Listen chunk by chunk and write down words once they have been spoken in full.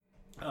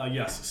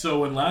Yes.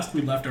 So when last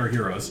we left our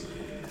heroes,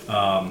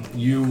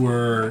 you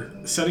were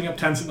setting up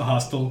tents at the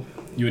hostel.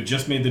 You had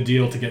just made the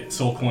deal to get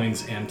soul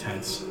coins and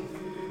tents.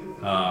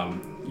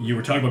 You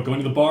were talking about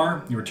going to the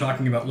bar. You were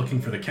talking about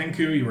looking for the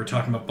Kenku. You were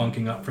talking about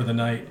bunking up for the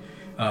night,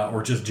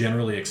 or just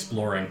generally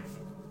exploring.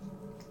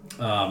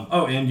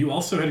 And you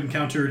also had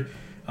encountered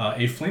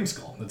a flame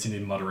skull that seemed to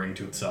be muttering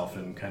to itself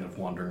and kind of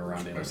wandering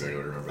around in. I vaguely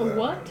remember A that.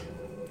 what?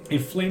 A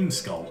flame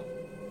skull.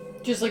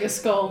 Just like a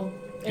skull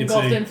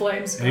engulfed in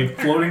flames. A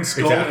floating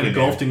skull Exactly,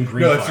 engulfed in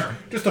green No, it's fire.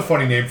 just a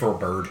funny name for a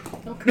bird.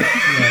 Okay.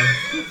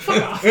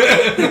 Fuck off.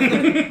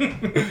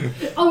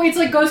 Oh, it's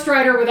like Ghost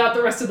Rider without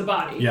the rest of the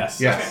body.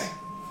 Yes. Yes.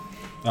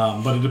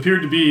 But it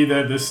appeared to be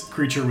that this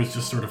creature was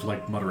just sort of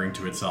like muttering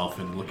to itself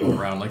and looking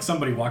around, like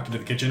somebody walked into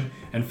the kitchen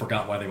and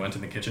forgot why they went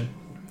in the kitchen.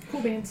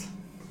 Cool beans.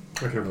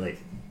 I can relate.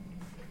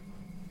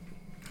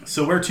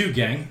 So where to,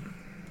 gang?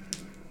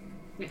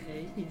 Let's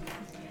see.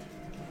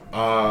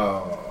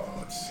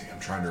 I'm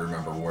trying to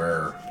remember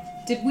where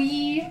Did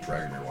we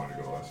Dragomir wanted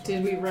to go last.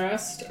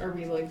 rest? Are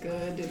we like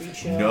good? Did we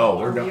chill?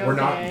 No, Are we we're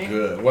not okay?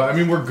 good. Well, I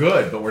mean, we're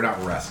good, but we're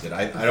not rested.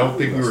 I don't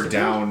think we were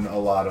down a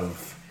lot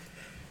of...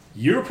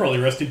 You're probably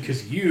rested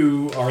because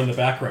you are in the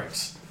back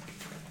ranks.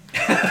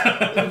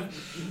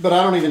 But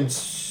I don't even.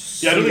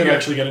 Yeah, I don't think you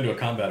actually get into a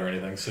combat or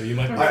anything, so you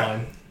might be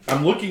fine.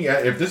 I'm looking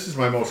at... If this is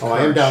my most current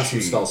I am down some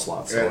sheet, spell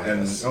slots. So I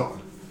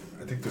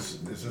think this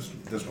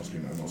must be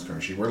my most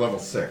current sheet. We're level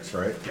 6,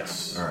 right?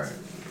 Yes. All right.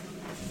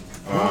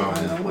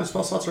 I know my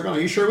spell slots are gone.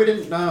 Are you sure we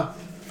didn't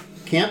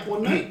camp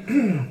one night?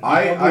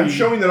 I'm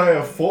showing that I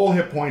have full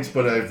hit points,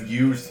 but I've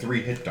used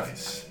 3 hit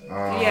dice.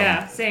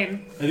 Yeah,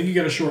 same. I think you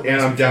get a short And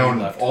rest I'm before you down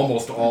left.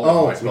 almost all Oh, of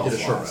my we spell did a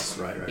short slots.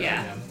 rest. Right.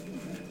 Yeah.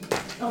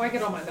 Oh, I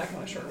get all mine back on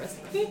my short rest.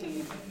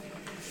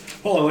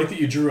 Well, I like that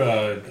you drew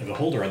a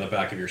holder on the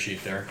back of your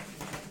sheet there.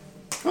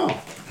 Oh,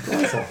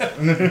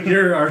 delightful.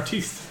 You're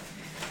artiste.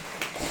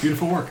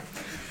 Beautiful work.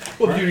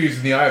 Well, beauty is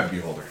in the eye of the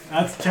beholder.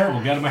 That's terrible.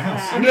 Get out of my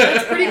house. I mean,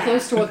 that's pretty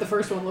close to what the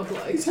first one looked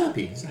like. He's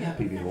happy. He's a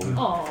happy beholder.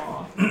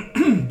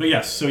 Aww. But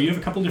yes, so you have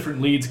a couple different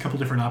leads, a couple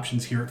different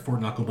options here at Fort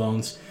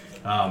Knucklebones.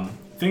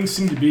 Things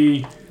seem to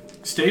be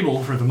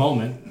stable for the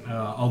moment,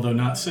 although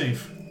not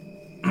safe.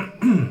 I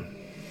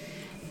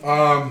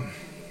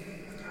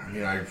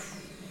mean, I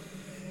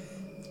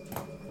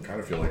kind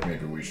of feel like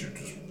maybe we should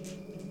just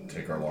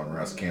take our long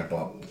rest, camp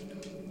up,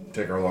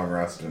 take our long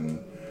rest, and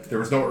there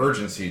was no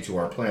urgency to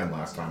our plan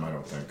last time, I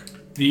don't think.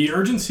 The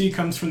urgency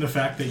comes from the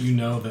fact that you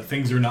know that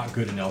things are not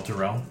good in El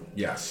Terrell.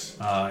 Yes.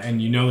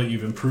 And you know that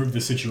you've improved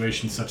the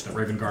situation such that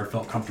Ravengard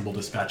felt comfortable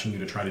dispatching you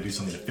to try to do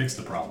something to fix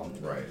the problem.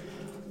 Right.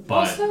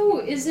 But Also,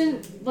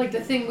 isn't like the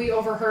thing we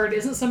overheard?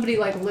 Isn't somebody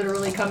like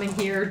literally coming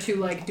here to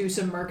like do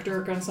some merc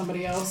dirk on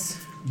somebody else?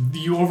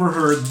 you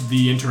overheard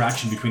the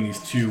interaction between these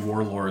two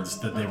warlords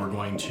that they were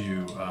going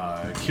to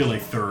kill a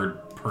third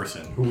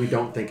person. Who we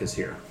don't think is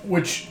here.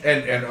 Which,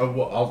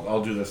 well,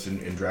 I'll do this in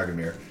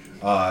Dragomir.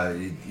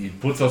 It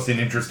puts us in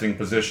interesting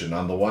position.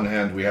 On the one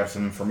hand, we have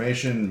some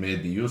information, may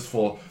be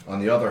useful. On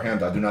the other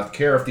hand, I do not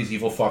care if these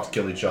evil fucks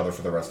kill each other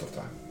for the rest of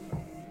time.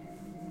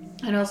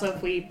 And also,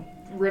 if we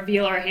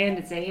reveal our hand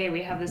and say, hey,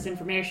 we have this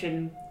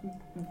information,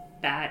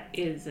 that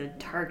is a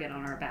target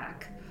on our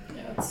back.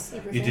 Yeah, it's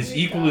everything It is we've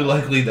equally got.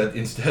 likely that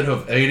instead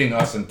of aiding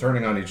us and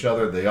turning on each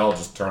other, they all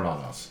just turn on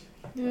us.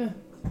 Yeah.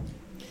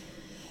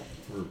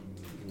 We're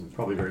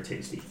probably very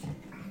tasty.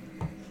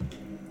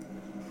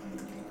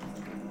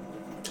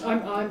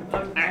 I'm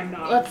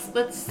not.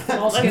 Let's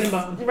All skin and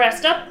bone.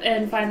 rest up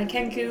and find the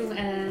Kenku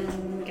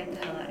and get the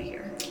hell out of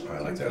here. I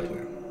like that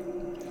plan.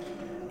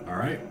 All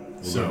right.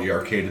 We'll go to the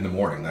arcade in the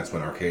morning. That's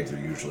when arcades are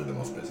usually the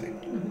most busy.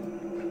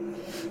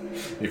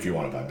 If you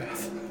want to buy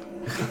meth.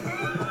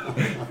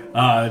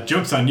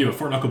 Joke's on you. At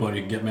Fort Knucklebone,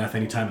 you can get meth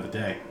any time of the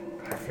day.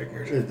 I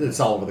figured.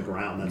 It's all over the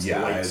ground. That's the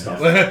light stuff.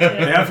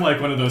 They have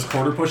like one of those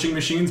quarter pushing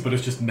machines, but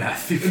it's just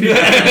meth. Just pushes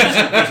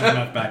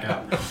meth back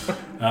out.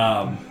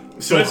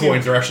 Soul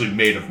coins are actually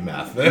made of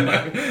meth.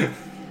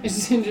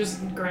 Just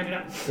grind it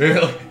up.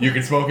 You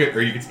can smoke it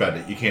or you can spend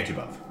it. You can't do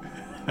both.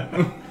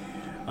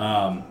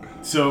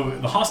 So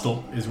the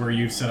hostel is where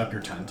you've set up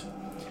your tent.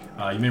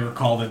 You may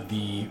recall that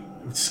the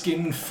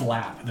skin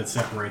flap that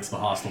separates the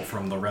hostel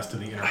from the rest of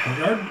the inner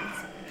courtyard.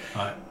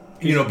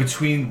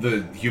 Between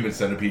the human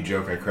centipede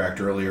joke I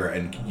cracked earlier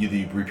and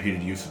the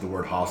repeated use of the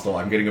word hostel,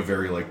 I'm getting a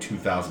very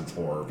 2000s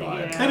horror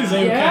vibe. Yeah. That is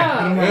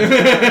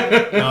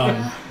okay.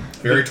 Yeah.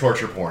 Very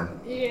torture porn.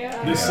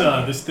 Yeah.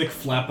 This thick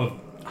flap of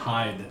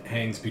hide that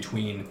hangs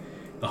between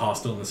the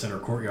hostel and the center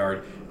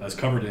courtyard is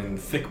covered in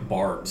thick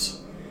barbs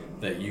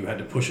that you had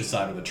to push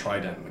aside with a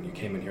trident when you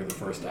came in here the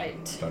first time. Right.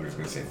 I thought he was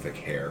going to say thick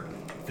hair.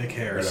 Thick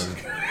hairs.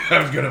 I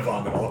was going to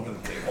vomit all over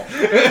the table.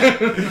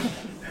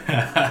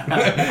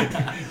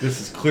 This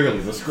is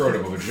clearly the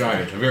scrotum of a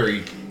giant, a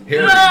very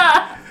hairy...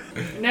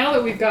 Now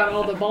that we've got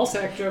all the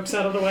ballsack jokes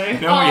out of the way.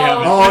 No, we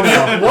haven't. Oh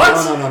no!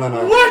 What?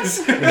 No! What?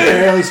 It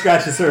barely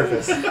scratched the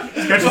surface. Scratch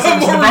the A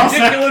surface more of the ball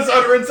sack. ridiculous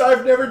utterance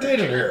I've never did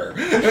here.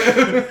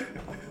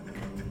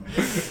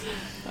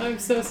 I'm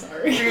so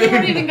sorry. We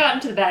haven't even gotten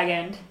to the bag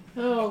end.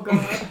 Oh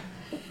god.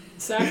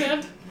 Sack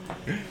end?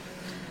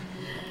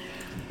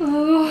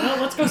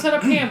 go set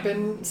up camp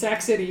in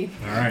Sac City.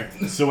 All right.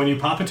 So when you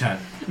pop a tent,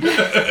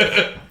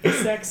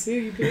 Sac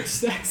City, bitch.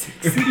 Sac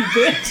City,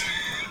 bitch.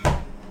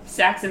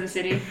 Sacks in the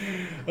city.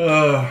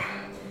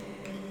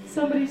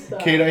 Somebody stop.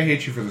 Kate, I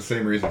hate you for the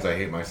same reasons I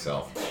hate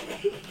myself.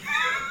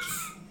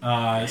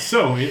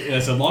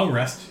 as a long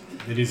rest,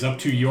 it is up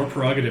to your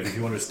prerogative if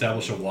you want to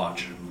establish a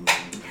watch.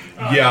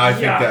 Yeah, I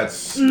think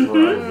that's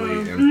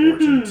probably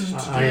important.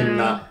 I am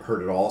not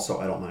hurt at all, so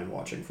I don't mind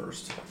watching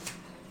first.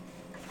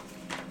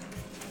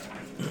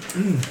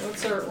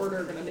 What's our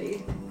order gonna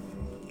be?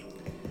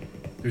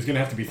 There's going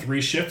to have to be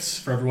 3 shifts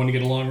for everyone to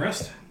get a long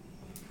rest.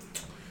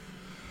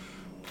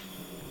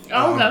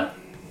 I'll go.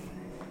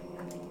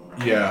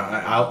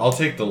 Yeah, I'll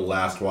take the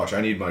last watch. I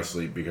need my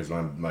sleep because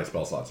my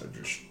spell slots are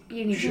just...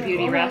 You need your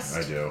beauty rest.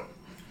 I do.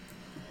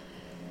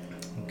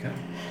 Okay.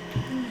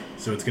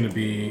 So it's going to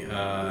be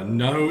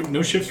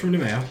no shifts from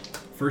Nemea.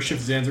 First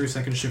shift Zanzar,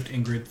 second shift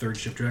Ingrid, third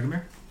shift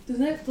Dragomir.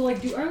 Doesn't it,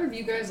 like, do either of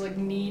you guys, like,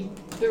 need...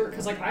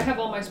 Because, like, I have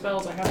all my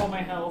spells, I have all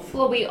my health.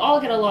 Well, we all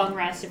get a long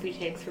rest if we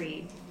take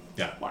 3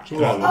 Yeah. watches.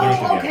 Well,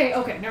 Oh, okay.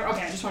 No,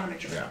 okay, I just want to make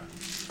sure. Yeah.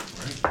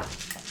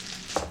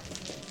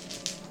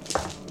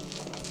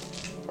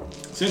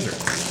 Zanzar.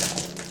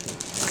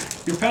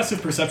 Your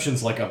passive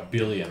perception's like 1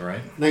 billion,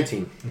 right?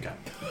 19. Okay.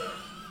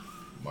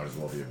 Might as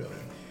well be a billion.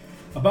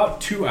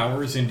 About 2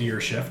 hours into your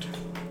shift,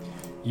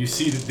 you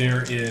see that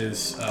there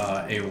is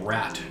a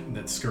rat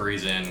that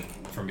scurries in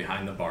from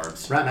behind the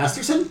barbs. Rat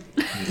Masterson?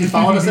 He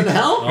followed us into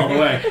hell? All the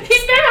way.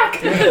 He's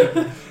back!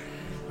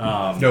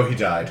 No, he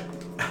died.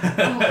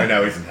 And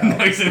now he's in hell.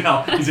 He's in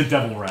hell. He's a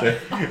devil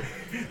rat.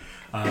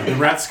 The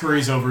rat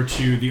scurries over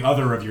to the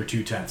other of your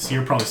 2 tents. So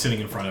you're probably sitting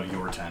in front of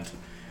your tent.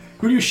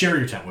 Who do you share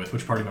your tent with?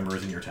 Which party member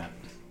is in your tent?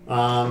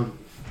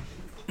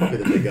 Probably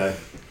the big guy.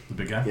 The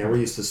big guy? Yeah, we're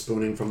used to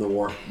spooning from the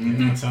war.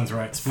 Yeah, that sounds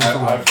right. Spoon for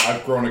one.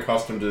 I've grown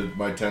accustomed to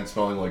my tent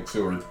smelling like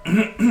sewer.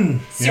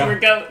 Sewer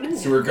goat.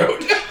 Sewer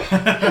goat.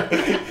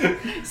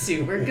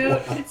 Sewer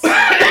goat. That's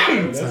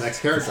the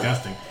next character.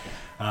 Disgusting.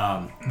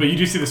 But you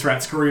do see this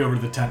rat scurry over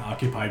to the tent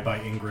occupied by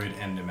Ingrid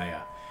and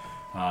Nemea.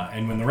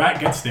 And when the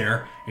rat gets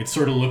there, it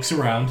sort of looks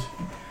around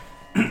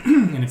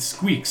and it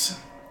squeaks.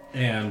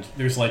 And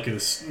there's like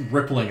this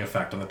rippling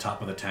effect on the top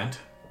of the tent.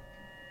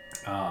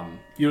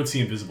 You don't see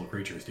invisible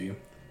creatures, do you?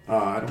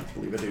 I don't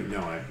believe I do.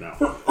 No, no.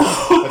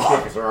 That's good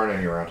because there aren't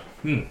any around.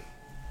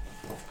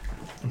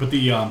 But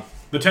the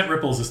tent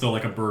ripples as though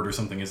like a bird or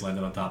something is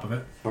landed on top of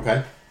it.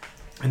 Okay.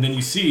 And then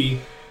you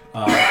see,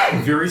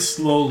 very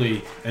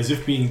slowly, as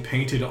if being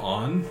painted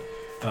on,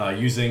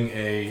 using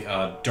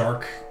a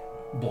dark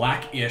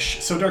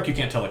blackish, so dark you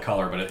can't tell the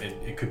color, but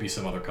it could be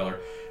some other color.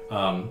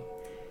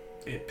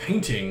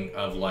 Painting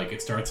of like,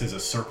 it starts as a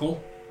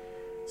circle,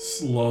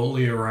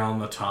 slowly around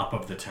the top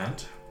of the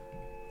tent.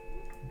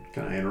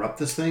 Can I interrupt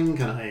this thing?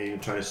 Do I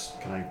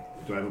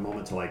have a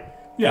moment to like...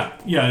 Yeah,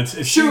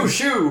 it's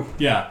Shoo!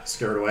 Yeah.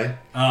 Scare it away?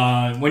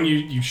 When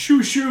you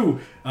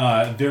shoo,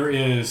 there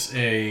is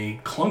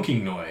a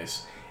clunking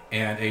noise,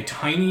 and a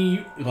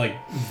tiny, like,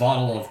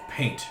 bottle of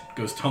paint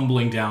goes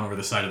tumbling down over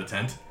the side of the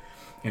tent,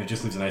 and it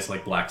just leaves a nice,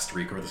 like, black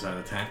streak over the side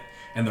of the tent,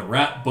 and the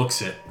rat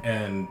books it,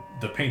 and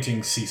the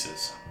painting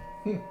ceases.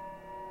 Somebody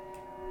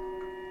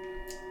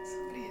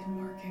is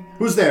marking.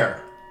 Who's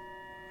there?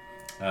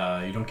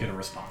 You don't get a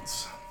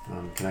response.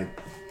 Can I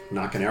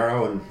knock an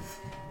arrow and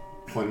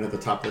point it at the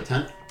top of the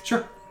tent?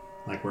 Sure.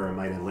 Like where it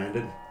might have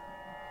landed?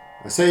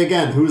 I say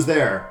again, who's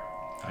there?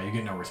 You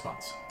get no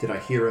response. Did I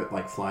hear it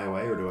like fly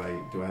away, or do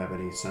I have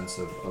any sense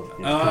of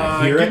can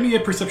I hear give it? me a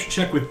perception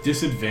check with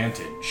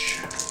disadvantage.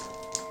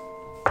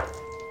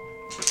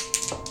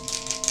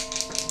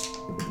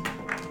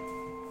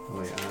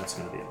 Oh yeah, that's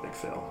gonna be a big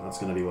fail. That's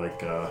gonna be like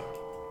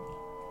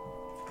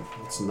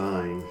that's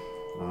 9.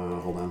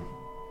 Hold on.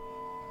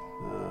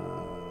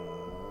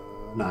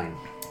 9.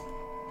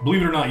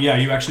 Believe it or not, yeah,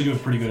 you actually do have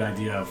a pretty good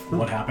idea of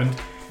what happened.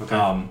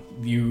 Okay.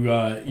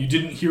 You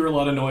didn't hear a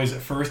lot of noise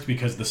at first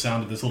because of the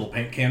sound of this little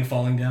paint can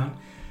falling down.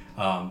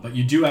 But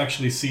you do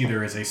actually see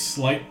there is a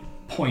slight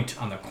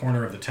point on the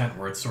corner of the tent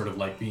where it's sort of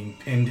like being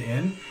pinned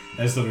in,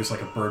 as though there's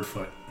like a bird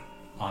foot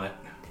on it.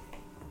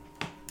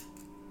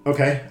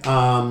 Okay.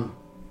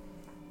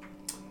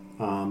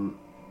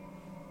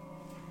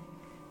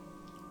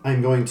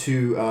 I'm going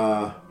to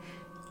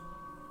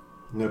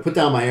put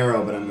down my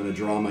arrow, but I'm going to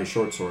draw my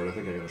short sword. I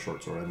think I got a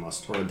short sword. I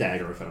must, or a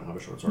dagger if I don't have a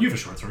short sword. You have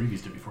a short sword. You've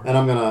used it before. And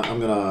I'm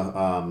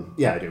gonna,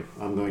 yeah, I do.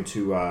 I'm going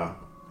to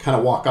kind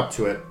of walk up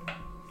to it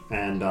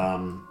and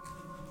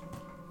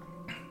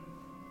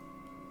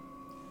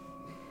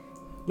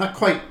not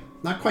quite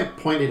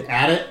pointed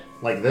at it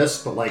like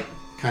this, but like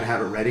kind of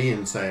have it ready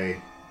and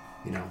say,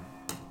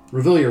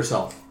 reveal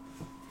yourself.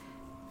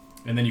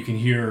 And then you can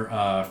hear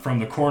from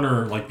the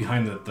corner, like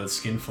behind the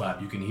skin flap,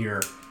 you can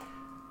hear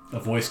a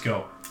voice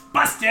go,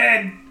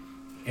 "Busted!"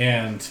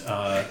 And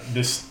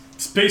this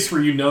space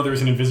where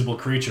there's an invisible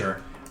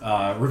creature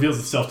reveals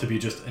itself to be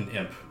just an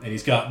imp. And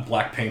he's got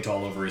black paint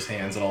all over his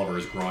hands and all over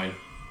his groin.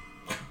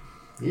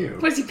 Ew.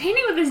 Was he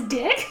painting with his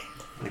dick?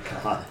 My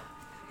God.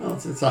 Well,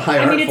 it's a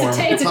higher I mean, art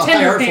form. it's a a tender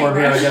higher art form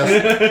here, I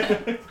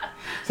paintbrush. guess.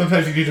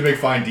 Sometimes you need to make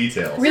fine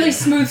details. Really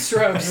smooth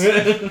strokes.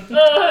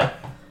 I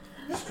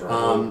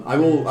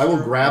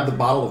will grab the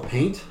bottle of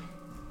paint.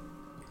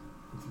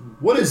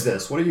 What is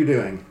this? What are you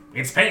doing?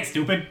 It's paint,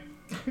 stupid.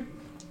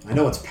 I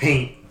know it's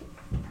paint.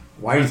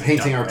 Why are you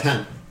painting our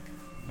tent?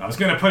 I was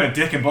gonna put a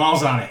dick and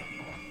balls on it.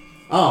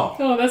 Oh.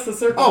 Oh, that's the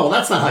circle. Oh, well,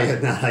 that's not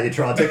how you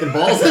draw dick and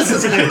balls. This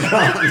is how you draw.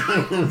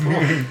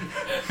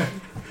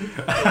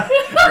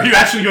 Are you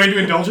actually going to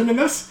indulge him in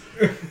this?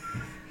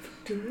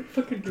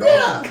 Fucking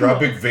Yeah. Draw a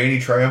big, veiny,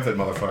 triumphant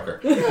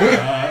motherfucker.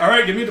 All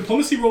right, give me a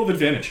diplomacy roll with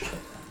advantage.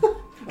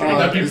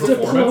 That'd be is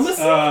performance.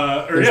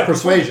 diplomacy? There's Yeah,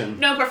 persuasion.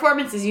 No,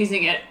 performance is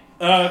using it.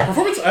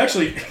 performance.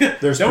 Actually,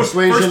 There's that was,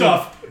 persuasion. first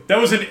off, that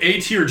was an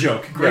A-tier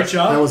joke. Great Yes,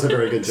 job. That was a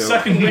very good joke.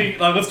 Secondly,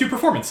 let's do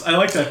performance. I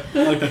like that.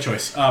 I like that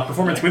choice.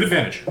 Performance with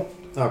advantage.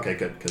 Okay,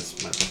 good, because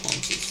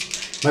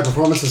my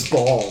performance is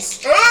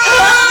balls.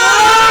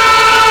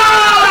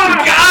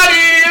 Got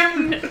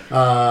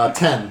him!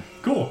 10.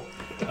 Cool.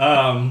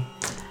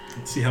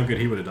 Let's see how good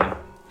he would have done.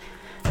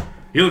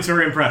 He looks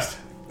very impressed.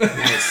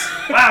 Nice.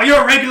 Wow,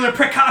 you're a regular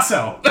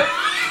Picasso.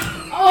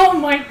 Oh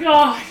my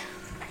god.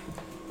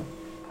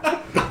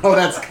 Oh,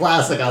 that's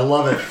classic. I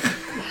love it.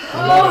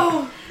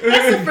 Oh.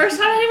 That's the first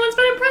time anyone's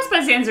been impressed by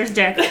Zanzer's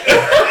dick.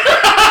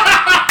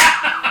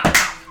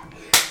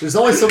 There's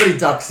only so many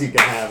ducks you can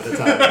have at a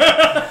time.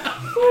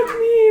 Fuck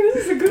me.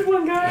 This is a good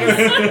one, guys.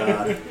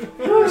 God.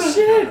 Oh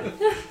shit.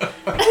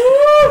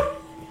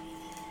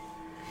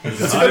 Is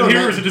That's it a good in one, here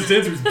man. or is it just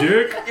Dancer's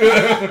dick?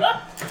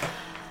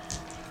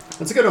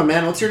 That's a good one,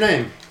 man. What's your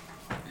name?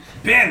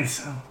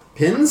 Pins.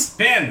 Pins?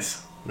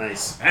 Pins.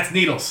 Nice. That's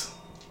needles.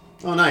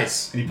 Oh,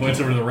 nice. And he points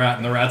over to the rat,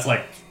 and the rat's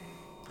like,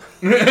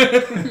 Do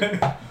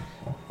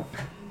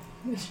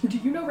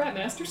you know Rat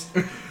Masters? do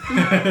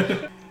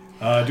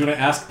you want to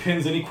ask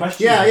Pins any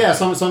questions? Yeah.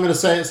 So I'm gonna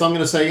say,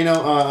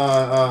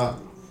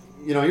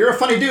 you're a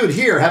funny dude.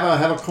 Here,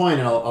 have a coin,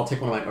 and I'll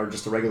take one of my, or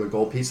just a regular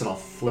gold piece, and I'll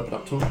flip it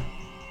up to him.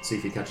 See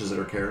if he catches it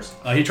or cares.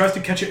 He tries to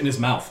catch it in his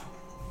mouth.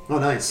 Oh,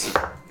 nice.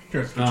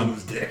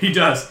 He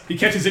does. He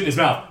catches it in his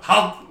mouth.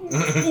 How?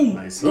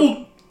 Nice.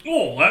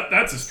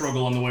 That's a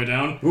struggle on the way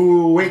down.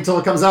 Ooh, wait until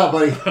it comes out,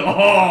 buddy.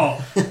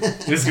 Oh,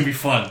 this is gonna be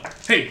fun.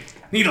 Hey,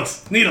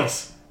 needles.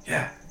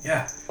 Yeah.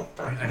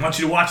 I want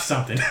you to watch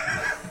something.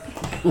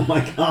 Oh my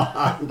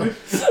god.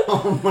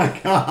 Oh my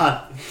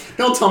god.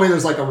 Don't tell me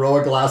there's like a row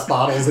of glass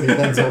bottles and he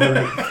bends over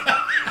and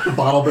the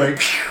bottle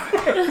breaks.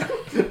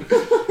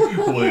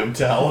 William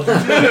Tell.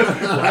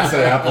 Blast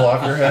an apple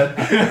off your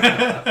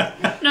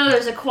head. No,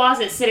 there's a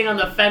closet sitting on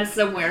the fence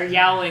somewhere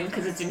yowling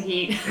because it's in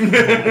heat.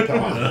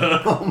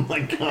 Oh my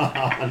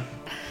god.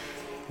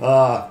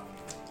 Well,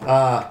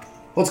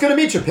 it's good to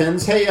meet you,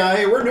 Pins.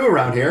 Hey, we're new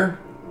around here,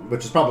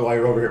 which is probably why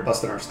you're over here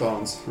busting our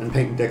stones and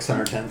painting dicks on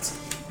our tents.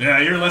 Yeah,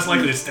 you're less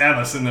likely to stab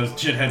us than those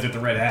shitheads with the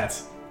red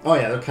hats. Oh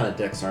yeah, they're kind of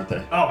dicks, aren't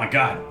they? Oh my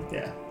god.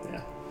 Yeah.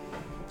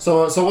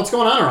 So what's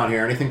going on around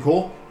here? Anything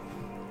cool?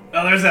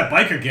 Oh, there's that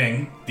biker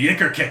gang, the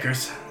Icker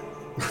Kickers.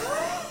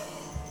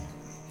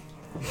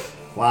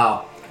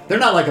 Wow. They're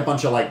not like a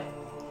bunch of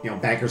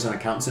bankers and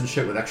accountants and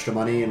shit with extra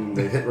money and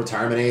they've hit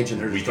retirement age and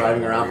they're just Weekend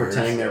driving around warriors.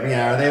 pretending they're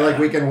are they like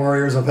weekend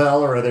warriors of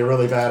hell or are they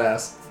really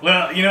badass?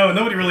 Well,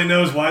 nobody really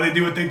knows why they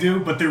do what they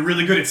do, but they're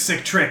really good at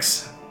sick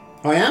tricks.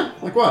 Oh yeah?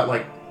 Like what?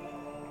 Like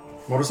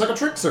motorcycle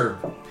tricks or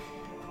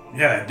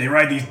Yeah, they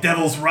ride these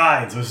devil's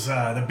rides. Those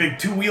the big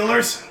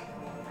two-wheelers.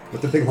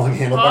 with the big long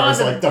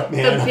handlebars like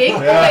Duckman? The big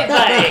boy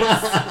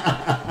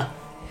bikes.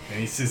 And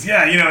he says,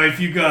 yeah, if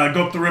you go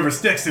up the River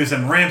Styx, there's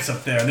some ramps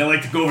up there, and they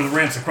like to go over the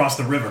ramps across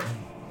the river.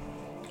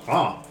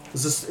 Oh.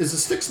 Is the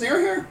Styx near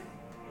here?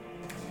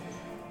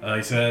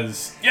 He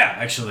says, yeah,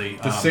 actually.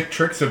 The sick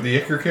tricks of the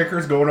Icker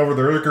Kickers going over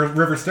the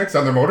River Styx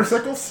on their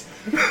motorcycles?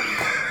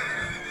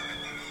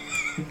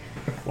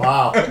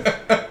 Wow.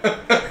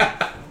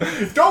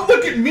 Don't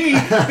look at me!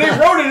 They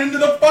wrote it into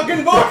the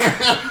fucking book!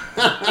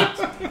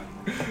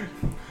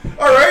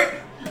 Alright,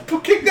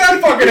 kick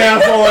that fucking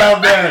asshole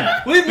out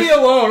then! Leave me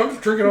alone, I'm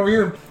just drinking over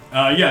here.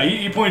 Yeah,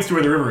 he points to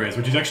where the river is,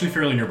 which is actually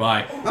fairly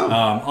nearby.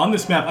 On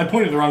this map, I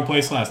pointed the wrong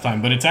place last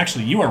time, but it's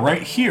actually, you are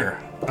right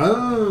here.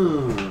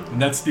 Oh.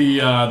 And that's the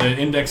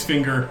index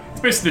finger.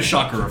 It's basically the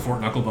shocker of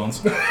Fort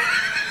Knucklebones.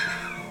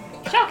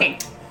 Shocking.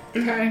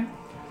 Okay.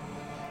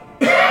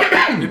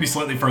 Maybe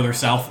slightly further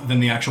south than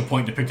the actual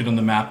point depicted on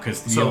the map,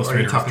 because the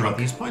illustrator is drunk.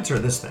 these points or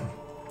this thing?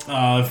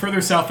 Further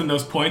south than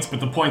those points,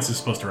 but the points is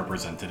supposed to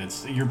represent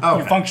it. You're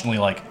functionally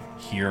like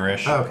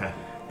here-ish. Okay.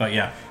 But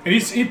yeah, and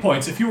he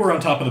points. If you were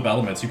on top of the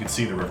battlements, you could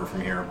see the river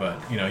from here. But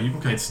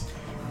it's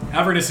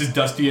Avernus is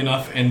dusty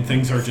enough, and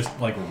things are just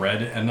like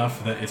red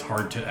enough that it's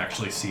hard to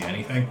actually see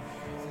anything.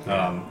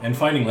 And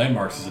finding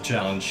landmarks is a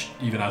challenge,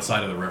 even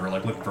outside of the river.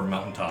 Like looking for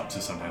mountaintops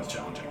is sometimes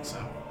challenging.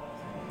 So.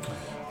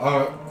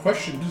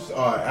 Question, does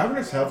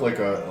Avernus have like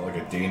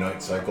a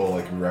day-night cycle,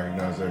 like we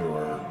recognize it,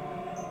 or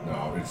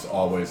no, it's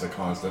always a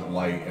constant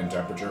light and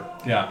temperature?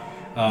 Yeah.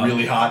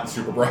 Really hot and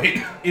super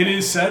bright? It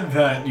is said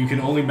that you can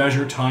only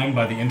measure time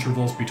by the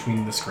intervals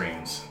between the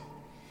screens.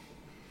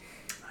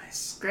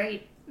 Nice.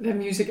 Great. The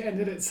music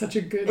ended at such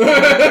a good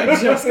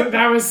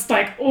that was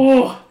like,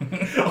 oh. All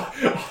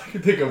I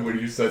can think of when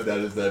you said that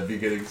is that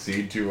beginning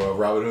scene to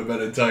Robin Hood Men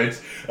in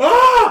Tights.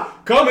 Ah!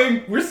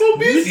 Coming! We're so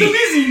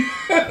busy!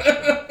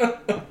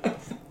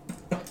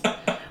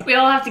 We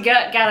all have to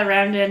gather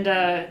around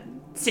and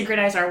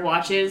synchronize our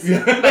watches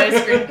by the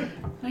screen.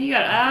 Oh, you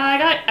got?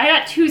 I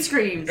got 2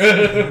 screams.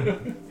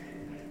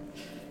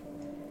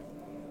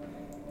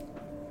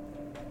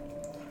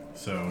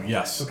 So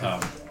yes, Okay.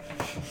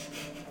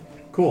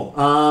 Cool.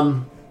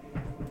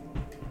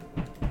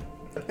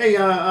 Hey,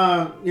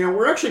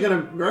 we're actually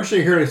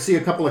here to see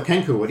a couple of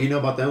Kenku. What do you know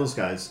about those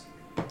guys?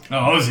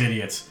 oh, those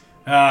idiots.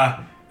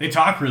 They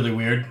talk really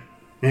weird.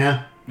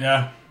 Yeah,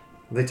 Yeah.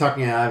 they talk.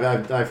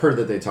 Yeah, I've heard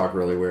that they talk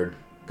really weird.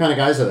 What kind of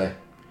guys are they?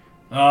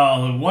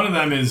 One of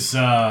them is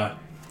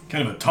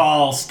kind of a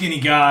tall, skinny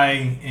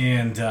guy,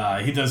 and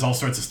he does all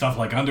sorts of stuff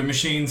like under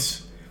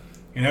machines.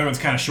 And everyone's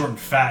kind of short and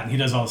fat, and he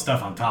does all the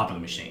stuff on top of the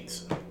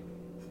machines.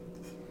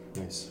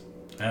 Nice.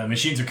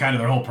 Machines are kind of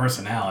their whole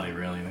personality,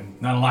 really.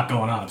 Not a lot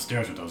going on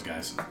upstairs with those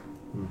guys.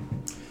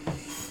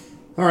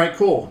 All right,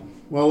 cool.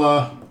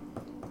 Well,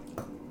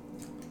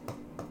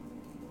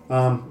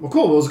 cool.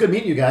 Well, it was good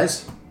meeting you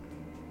guys.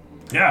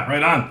 Yeah,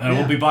 right on. Yeah.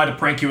 We'll be by to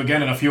prank you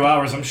again in a few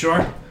hours, I'm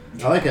sure.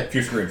 I like it. A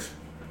few screams.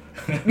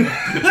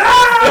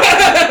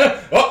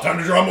 Oh, time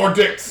to draw more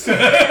dicks.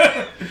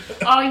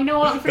 Oh, you know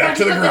what? We forgot Back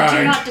to to the put the do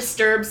grind. not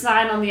disturb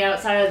sign on the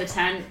outside of the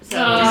tent. So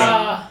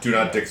Do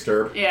not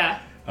disturb. yeah.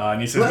 And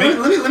he says,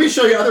 Let me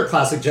show you other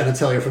classic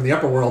genitalia from the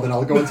upper world, and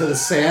I'll go into the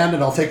sand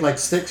and I'll take like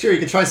sticks here. You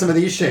can try some of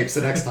these shapes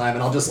the next time,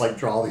 and I'll just like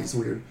draw these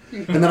weird,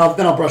 and then I'll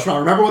brush them out.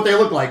 Remember what they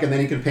look like, and then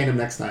you can paint them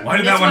next time. why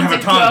did This that one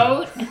one's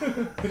have a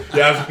tongue? goat.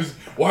 Yeah,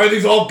 why are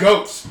these all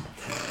goats?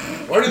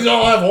 Why do these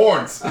all have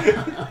horns?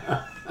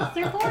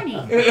 They're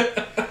horny.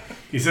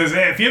 He says,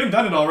 hey, if you haven't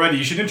done it already,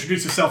 you should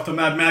introduce yourself to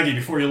Mad Maggie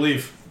before you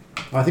leave.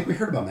 Oh, I think we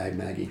heard about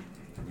Maggie.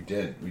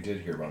 We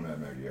did hear about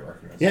Mad Maggie. I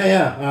recognize.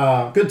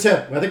 Yeah. Good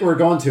tip. I think we were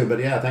going to, but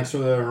yeah, thanks for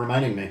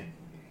reminding me.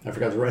 I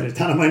forgot to write it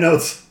down in my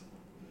notes.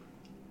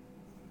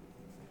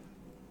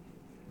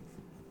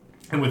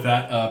 And with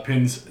that,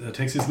 Pins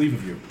takes his leave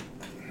of you.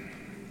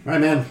 All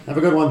right, man. Have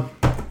a good one.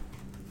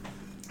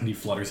 And he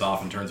flutters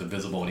off and turns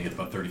invisible when he gets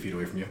about 30 feet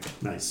away from you.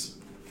 Nice.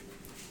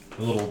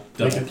 A little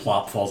double Make it-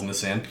 plop falls in the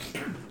sand.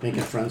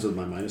 Making friends with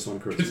my -1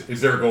 charisma. Is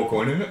there a gold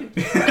coin in it?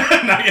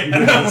 Not yet.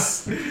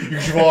 Yes. You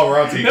should follow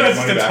around to get That's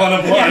money just a back. ton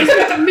of blood.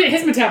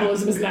 His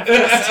metabolism isn't that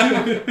fast.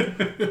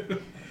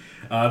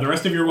 The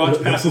rest of your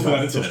watch passes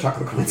without Those incident.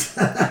 chocolate coins.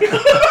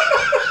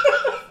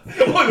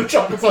 Look, the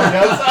chocolate's on the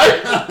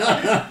outside.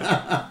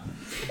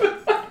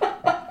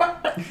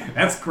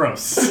 That's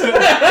gross.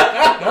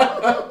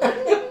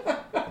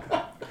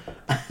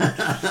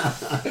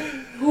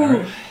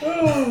 Alright.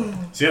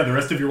 So yeah, the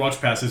rest of your watch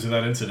passes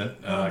without incident.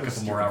 A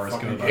couple more hours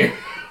go by.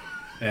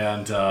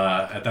 And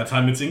at that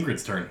time, it's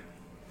Ingrid's turn.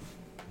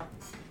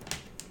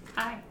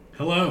 Hi.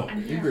 Hello.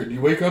 I'm here. Ingrid, you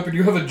wake up and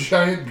you have a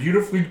giant,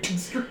 beautifully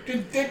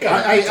constricted dick on.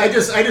 I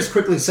just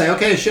quickly say,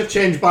 okay, shift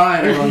change, bye,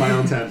 and I run my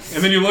own tent.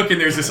 And then you look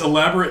and there's this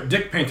elaborate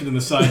dick painted in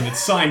the side and it's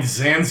signed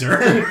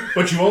Zanzer.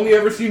 But you've only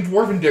ever seen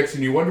dwarven dicks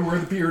and you wonder where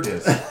the beard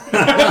is.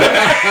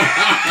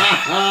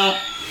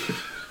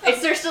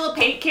 Is there still a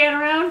paint can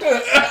around?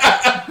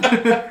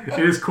 It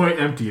is quite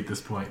empty at this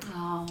point.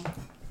 Oh.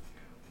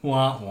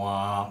 Wah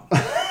wah.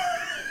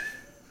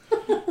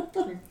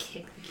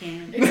 Kick the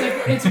can.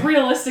 It's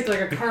realistic like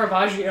a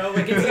Caravaggio.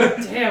 Like it's like,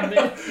 damn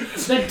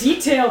the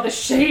detail, the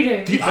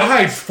shading. The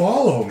eyes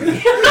follow me.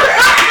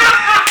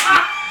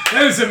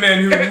 That is a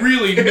man who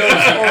really knows the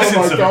essence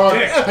my of God. a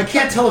dick. I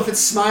can't tell if it's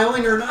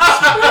smiling or not.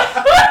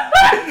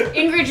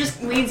 Ingrid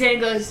just leans in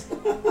and goes,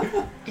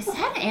 "Is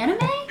that anime?"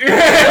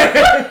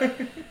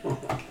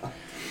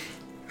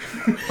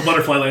 A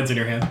butterfly lands in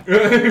your hand.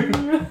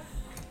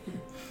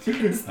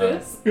 Is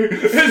this?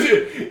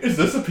 Is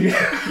this a penis?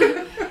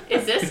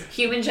 Is this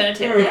human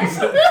genitalia?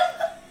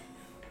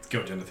 It's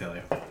goat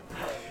genitalia.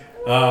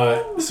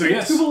 So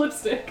yes, Tube of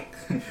lipstick.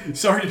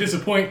 sorry to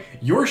disappoint.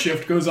 Your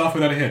shift goes off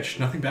without a hitch.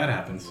 Nothing bad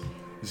happens.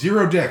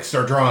 0 dicks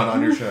are drawn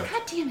on your shift.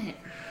 God damn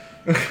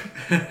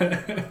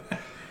it.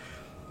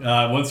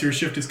 Once your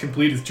shift is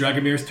complete, it's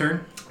Dragomir's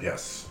turn.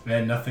 Yes.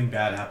 And nothing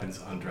bad happens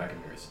on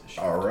Dragomir's shift.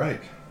 All right.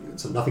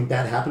 So nothing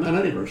bad happened on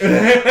any of our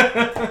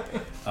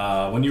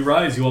shit. When you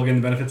rise, you all gain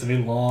the benefits of a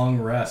long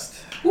rest.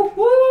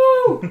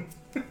 Woo!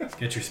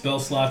 Get your spell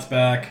slots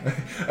back.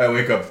 I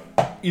wake up.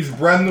 It's a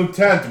brand new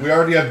tent. We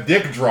already have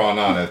dick drawn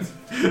on it.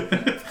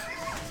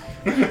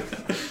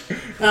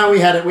 We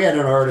had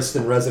an artist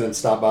in residence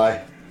stop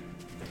by.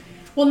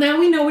 Well, now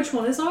we know which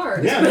one is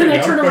ours. Yeah, But there then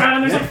you I turn go.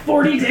 around and there's like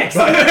 40 dicks.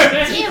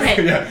 Damn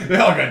it. Yeah, they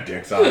all got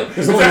dicks on it.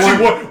 It's only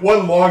actually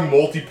one long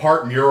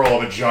multi-part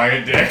mural of a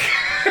giant dick.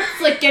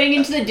 It's like getting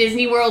into the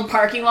Disney World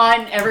parking lot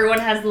and everyone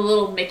has the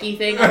little Mickey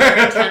thing on their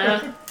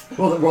antenna.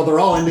 Well, they're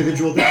all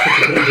individual dicks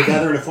put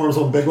together and it forms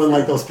one big one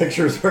like those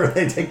pictures where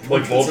they take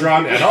Like portraits of-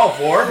 Voltron and all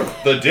form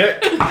the dick.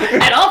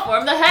 And all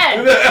form the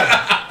head.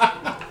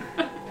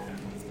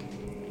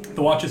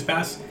 The watches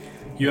pass.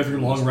 You have your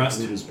long rest.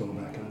 Let me just go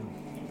back on.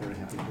 Very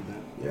happy with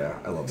that. Yeah,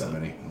 I love that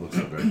mini. It looks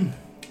so good.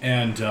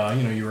 And,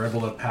 you were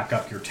able to pack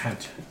up your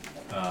tent.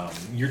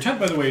 Your tent,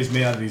 by the way, is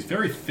made out of these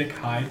very thick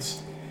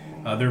hides.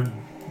 They're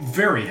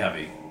very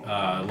heavy,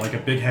 like a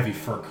big, heavy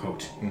fur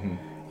coat. Mm-hmm.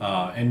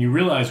 And you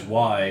realize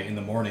why in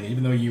the morning,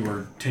 even though you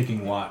were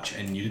taking watch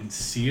and you didn't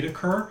see it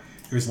occur,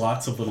 there's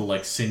lots of little,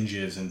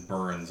 singes and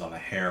burns on the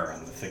hair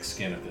and the thick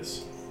skin of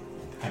this...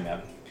 Hi,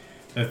 Matt.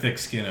 The thick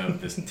skin of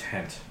this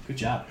tent. Good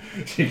job.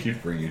 She keeps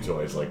bringing you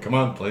toys. Like, come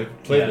on, play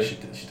Yeah, this. she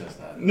does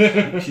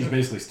that. She's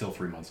basically still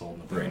 3 months old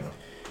in the brain.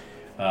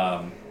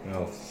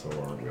 Well, so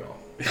are we all.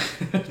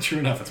 True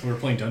enough, that's why we're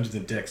playing Dungeons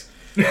and Dicks.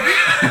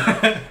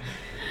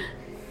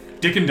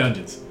 Dick and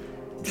Dungeons.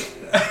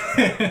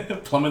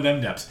 Plumbing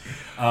them depths.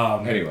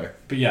 Anyway.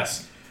 But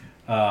yes.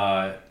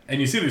 And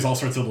you see there's all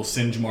sorts of little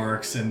singe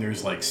marks, and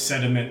there's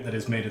sediment that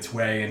has made its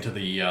way into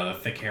the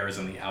thick hairs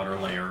on the outer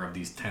layer of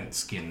these tent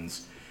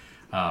skins.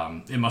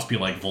 It must be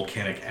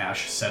volcanic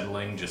ash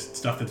settling, just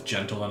stuff that's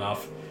gentle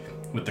enough.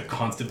 With the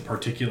constant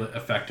particulate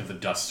effect of the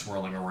dust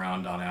swirling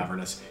around on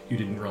Avernus, you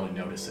didn't really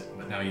notice it,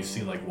 but now you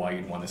see why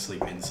you'd want to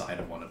sleep inside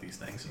of one of these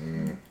things.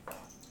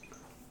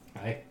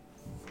 Hi.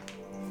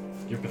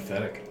 You're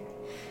pathetic.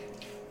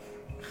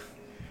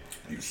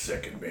 You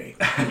sicken me.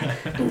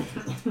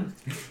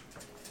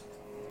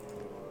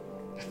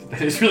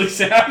 That is really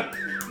sad.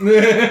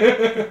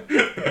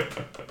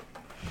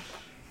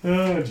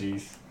 Oh,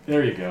 jeez.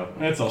 There you go.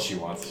 That's all she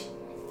wants.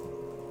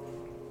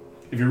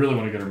 If you really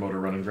want to get her motor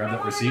running, grab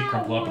that receipt,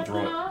 crumple up, and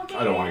throw it.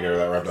 I don't want to get her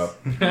that wrapped up.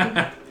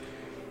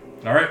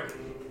 All right.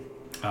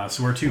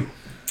 So where to?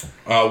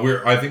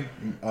 Okay,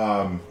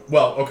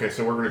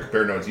 so we're going to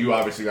compare notes. You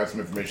obviously got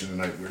some information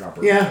tonight. We're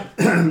not. Yeah,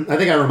 I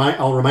think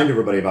I'll remind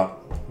everybody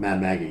about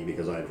Mad Maggie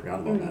because I had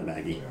forgotten about Mad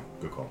Maggie. Yeah,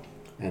 good call.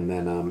 And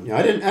then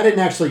I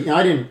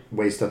didn't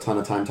waste a ton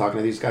of time talking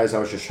to these guys. I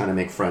was just trying to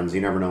make friends.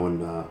 You never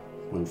know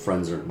when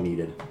friends are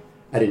needed.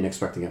 I didn't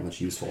expect to get much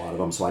useful out of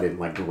them, so I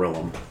didn't grill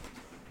them.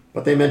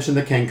 But they mentioned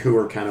the Kenku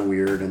are kind of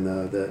weird, and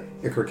the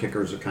Icker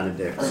Kickers are kind of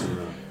dicks.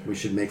 And, we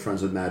should make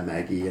friends with Mad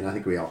Maggie, and I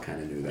think we all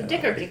kind of knew that. The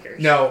Dicker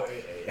Kickers. Now,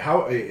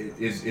 how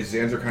is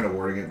Zanzer kind of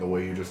wording it the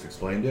way you just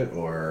explained it,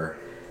 or?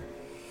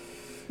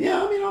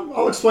 Yeah, I mean,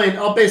 I'll explain.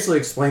 I'll basically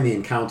explain the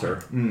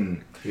encounter.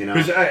 You know,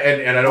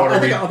 And I don't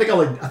want to. I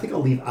think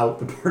I'll leave out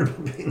the part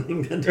about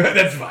being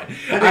That's fine.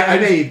 I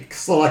may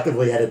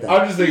selectively edit that.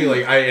 I'm just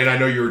thinking, I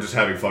know you were just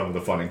having fun with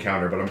the fun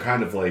encounter, but I'm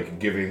kind of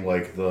giving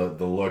the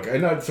look,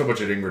 and not so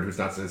much at Ingrid, who's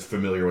not as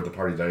familiar with the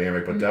party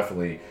dynamic, but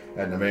definitely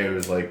at Nemea,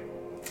 who's like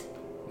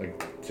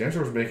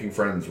Zanzer was making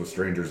friends with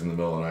strangers in the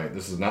middle of the night.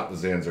 This is not the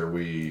Zanzer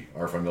we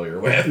are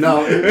familiar with.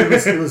 No,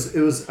 it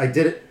was. I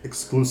did it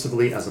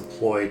exclusively as a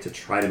ploy to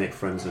try to make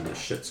friends in this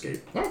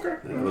shitscape. Okay.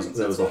 That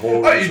was the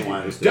whole reason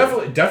why I was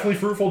doing it. Definitely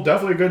fruitful,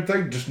 definitely a good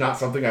thing, just not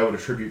something I would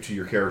attribute to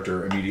your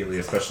character immediately,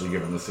 especially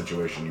given the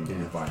situation you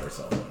find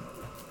ourselves in.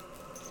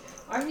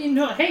 I mean,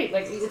 no, hey,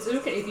 it's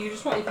okay if you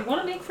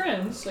want to make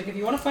friends, if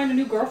you want to find a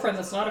new girlfriend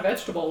that's not a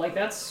vegetable,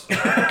 that's.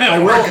 I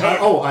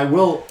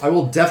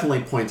will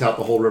definitely point out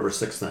the whole River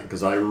Styx thing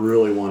because I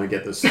really want to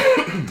get this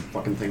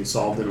fucking thing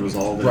solved and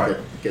resolved and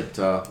get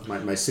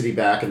my city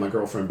back and my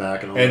girlfriend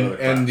back and all that other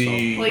crap. Well,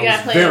 you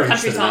gotta play the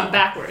country song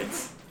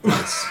backwards.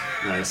 Nice.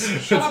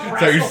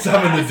 So you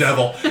summon the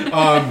devil.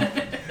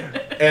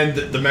 And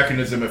the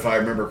mechanism, if I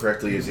remember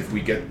correctly, is if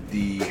we get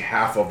the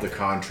half of the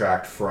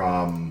contract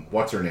from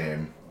what's her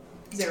name.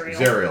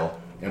 Zariel,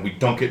 and we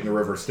dunk it in the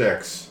River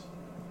Styx,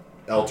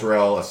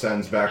 Elturel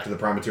ascends back to the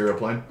prime material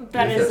plane?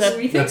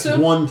 That's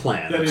one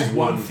plan. That is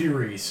one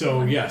theory.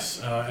 So,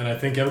 yes, and I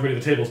think everybody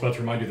at the table is about to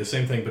remind you the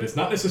same thing, but it's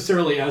not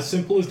necessarily as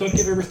simple as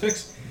dunking River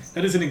Styx.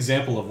 That is an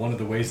example of one of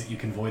the ways that you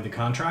can void the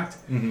contract.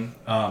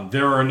 Mm-hmm.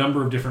 There are a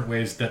number of different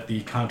ways that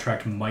the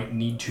contract might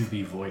need to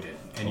be voided,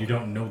 and you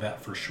don't know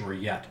that for sure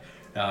yet.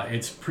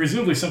 It's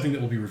presumably something that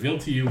will be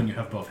revealed to you when you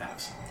have both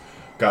halves.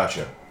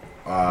 Gotcha.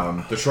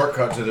 The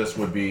shortcut to this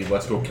would be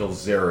let's go kill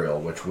Zariel,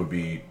 which would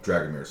be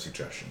Dragomir's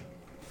suggestion.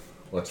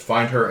 Let's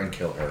find her and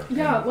kill her.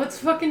 Yeah, let's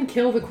fucking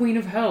kill the Queen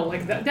of Hell.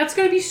 That's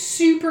gonna be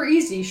super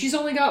easy. She's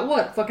only got,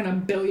 what, fucking 1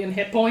 billion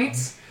hit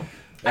points?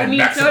 I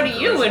mean, so do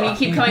you when you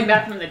keep coming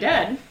back from the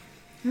dead.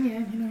 Yeah,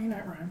 you're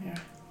not wrong, yeah.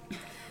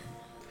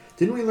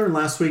 Didn't we learn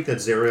last week that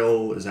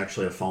Zariel is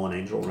actually a fallen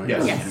angel, right?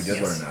 Yes. We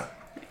did learn that.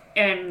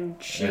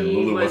 And she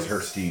Lulu was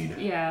her steed.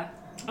 Yeah.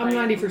 I'm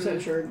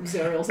 90% sure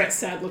Zariel's that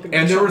sad-looking.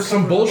 And there was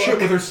some bullshit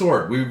with her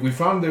sword. We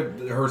found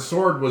that her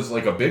sword was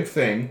a big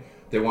thing.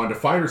 They wanted to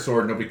find her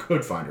sword. Nobody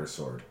could find her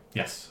sword.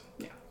 Yes.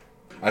 Yeah.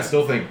 I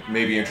still think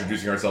maybe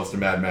introducing ourselves to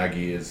Mad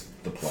Maggie is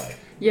the play.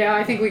 Yeah,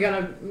 I think we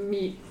gotta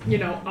meet,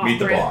 Meet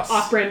the boss.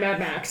 Off-brand Mad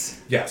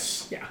Max.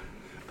 Yes. Yeah.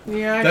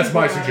 Yeah. That's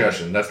my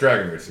suggestion. That's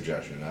Dragomir's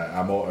suggestion.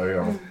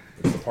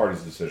 It's the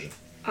party's decision.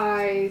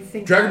 I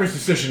think Dragomir's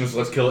decision is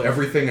let's kill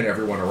everything and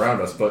everyone around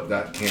us, but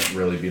that can't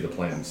really be the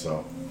plan.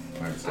 So.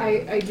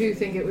 I do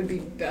think it would be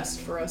best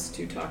for us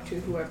to talk to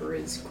whoever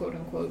is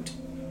quote-unquote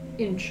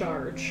in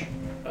charge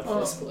of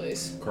this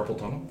place. Carpal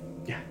tunnel?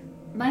 Yeah.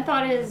 My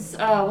thought is,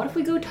 what if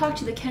we go talk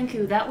to the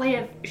Kenku? That way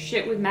if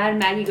shit with Mad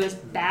Maggie goes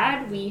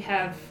bad, we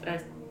have a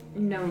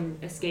known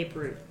escape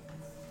route.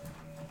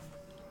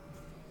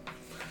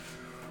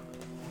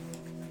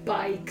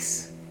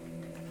 bikes.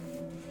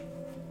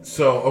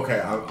 So,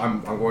 okay,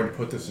 I'm going to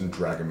put this in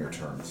Dragomir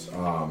terms.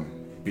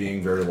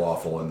 Being very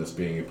lawful and this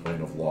being a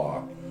plane of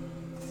law,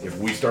 if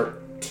we start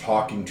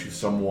talking to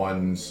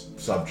someone's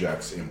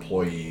subjects,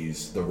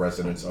 employees, the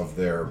residents of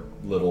their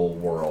little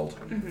world,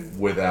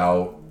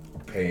 without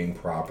paying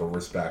proper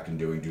respect and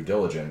doing due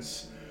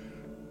diligence,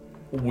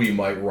 we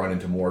might run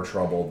into more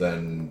trouble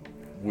than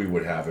we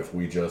would have if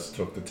we just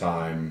took the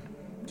time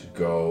to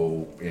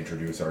go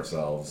introduce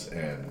ourselves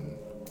and...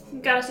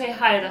 Gotta say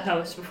hi to the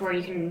host before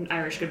you can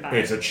Irish goodbye.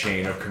 It's a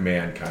chain of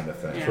command kind of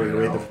thing. Yeah.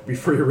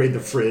 Before you raid the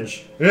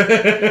fridge.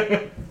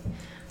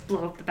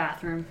 Blow up the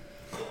bathroom.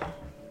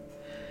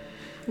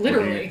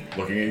 Literally.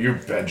 Looking at you,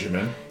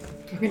 Benjamin.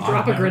 You can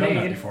drop a I've never done that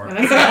grenade. before.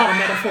 That's not a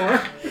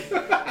metaphor.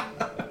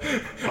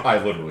 I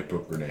literally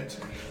poop grenades.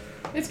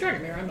 It's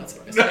Dragomir, I'm not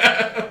surprised.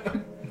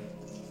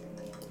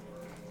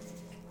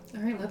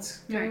 Alright, let's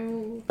go.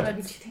 Alright, Do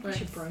you think we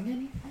should bring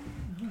any?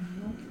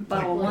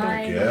 Bottle of Like a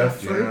wine,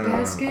 gift, fruit yeah.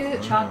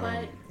 basket?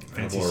 chocolate,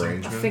 Fancy Couple soup. A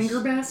arrangements. finger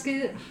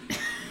basket?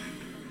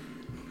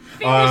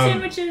 finger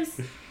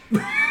sandwiches.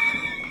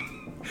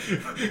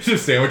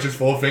 Just sandwiches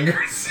full of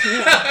fingers.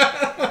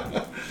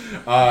 Yeah.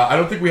 I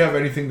don't think we have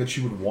anything that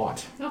she would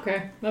want.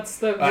 Okay, that's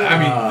the...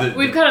 I mean,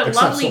 We've got a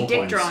Except lovely soul dick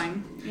coins.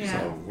 drawing. Yeah.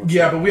 So,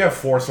 yeah, but we have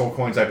 4 soul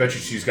coins. I bet you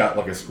she's got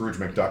like a Scrooge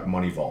McDuck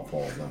money vault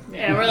full of them.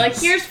 Yeah, we're like,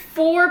 here's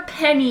 4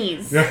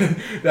 pennies.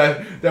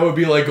 that would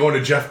be like going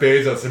to Jeff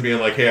Bezos and being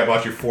like, "Hey, I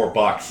bought you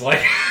 $4."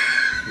 Like,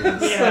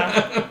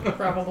 Yeah,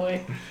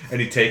 probably.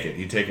 and he'd take it.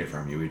 He'd take it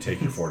from you. He'd take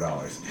your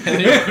 $4.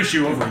 And he'll push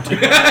you over and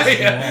take it.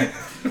 Yeah.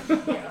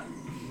 Yeah.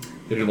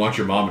 They didn't launch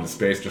your mom into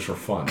space just for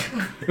fun.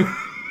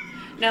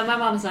 No, my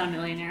mom's not a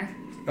millionaire.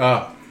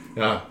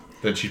 Yeah.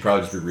 Then she'd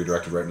probably just be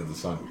redirected right into the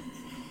sun.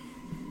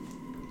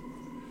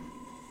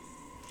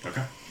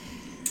 Okay.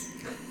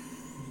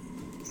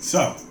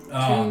 So,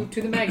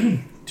 To the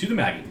Maggie. to the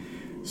Maggie.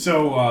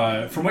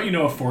 So, from what you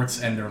know of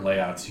forts and their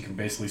layouts, you can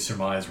basically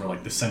surmise where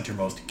like the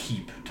centermost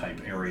keep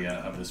type area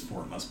of this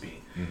fort must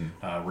be,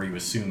 where you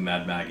assume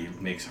Mad Maggie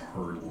makes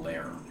her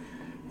lair.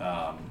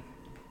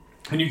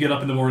 And you get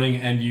up in the morning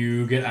and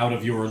you get out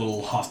of your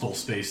little hostel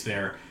space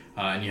there,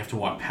 and you have to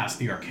walk past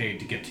the arcade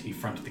to get to the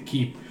front of the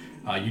keep.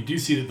 You do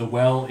see that the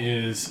well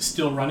is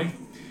still running.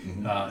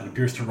 It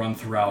appears to run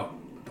throughout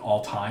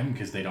all time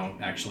because they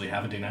don't actually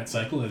have a day-night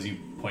cycle, as you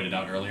pointed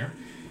out earlier.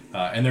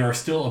 And there are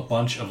still a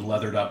bunch of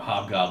leathered up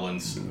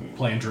hobgoblins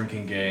playing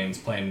drinking games,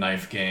 playing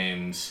knife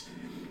games.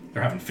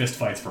 They're having fist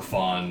fights for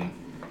fun.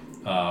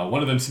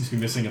 One of them seems to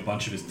be missing a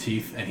bunch of his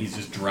teeth, and he's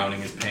just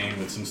drowning his pain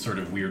with some sort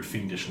of weird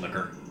fiendish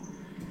liquor.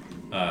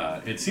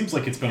 It seems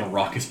like it's been a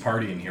raucous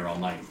party in here all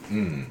night.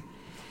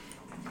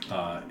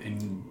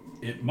 And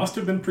it must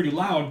have been pretty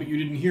loud, but you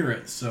didn't hear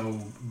it, so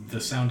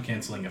the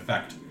sound-canceling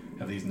effect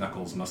of these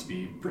knuckles must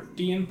be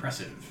pretty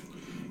impressive.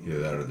 Either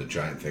that or the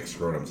giant thick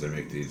scrotums they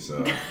make these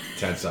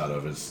tents out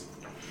of is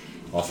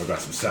also got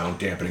some sound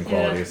dampening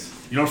qualities.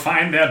 You'll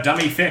find they're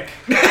dummy thick.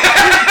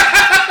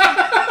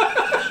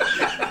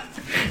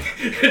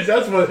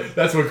 That's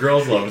what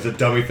girls love, is a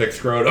dummy thick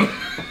scrotum.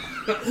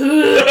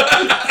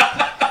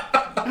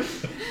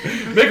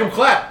 Make them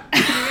clap.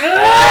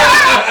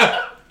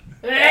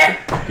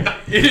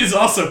 It is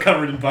also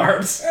covered in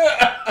barbs.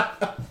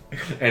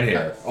 And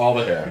hair. All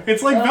the hair.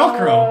 It's like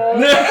Velcro.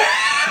 I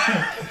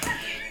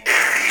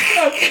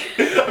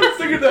was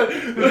thinking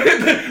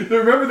that.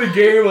 Remember the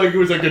game? Like it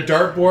was like a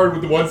dartboard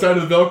with the one side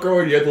of the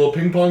Velcro, and you had the little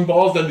ping pong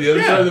balls on the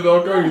other side of the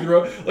Velcro. And you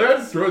throw. Like I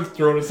just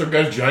throw it at some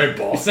guy's giant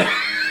balls.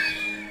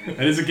 That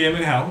is a game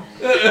in hell.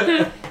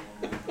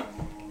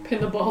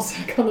 Pin the ball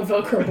sack on the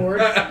Velcro board.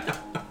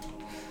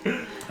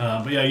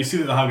 But yeah, you see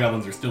that the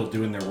hobgoblins are still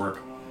doing their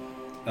work.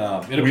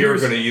 It We are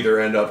appears going to either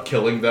end up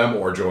killing them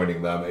or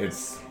joining them.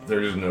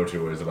 There's no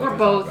two ways about Or these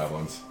both.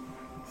 hobgoblins.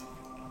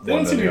 they don't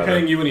One seem or to the be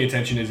paying other. you any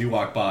attention as you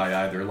walk by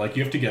either. Like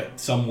you have to get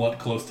somewhat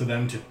close to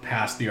them to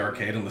pass the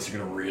arcade, unless you're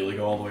going to really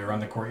go all the way around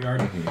the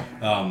courtyard.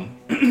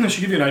 I should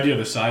give you an idea of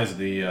the size of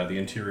the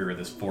interior of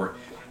this fort.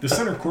 The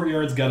center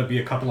courtyard's got to be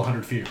a couple of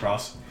 100 feet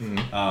across.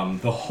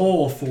 The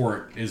whole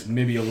fort is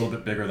maybe a little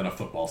bit bigger than a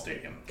football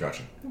stadium.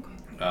 Gotcha.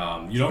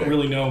 You don't big.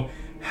 really know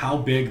how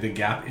big the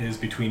gap is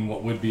between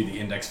what would be the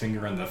index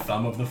finger and the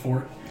thumb of the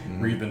fort,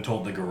 where you've been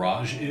told the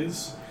garage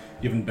is.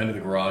 You haven't been to the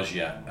garage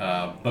yet,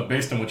 but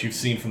based on what you've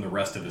seen from the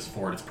rest of this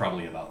fort, it's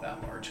probably about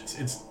that large.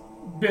 It's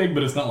big,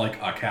 but it's not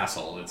like a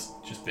castle. It's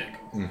just big.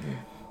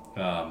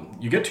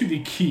 You get to the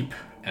keep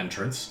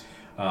entrance,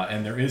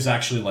 and there is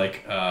actually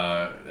like,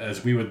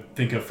 as we would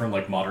think of from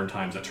like modern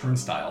times, a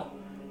turnstile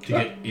to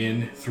get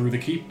in through the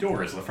keep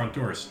doors, the front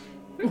doors.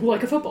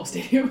 Like a football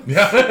stadium. Is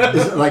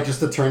it like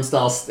just a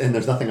turnstile and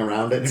there's nothing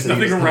around it? There's so you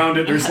nothing just- around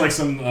it. There's like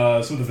some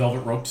of the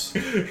velvet ropes.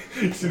 You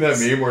seen that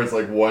meme where it's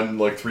like one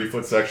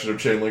 3-foot section of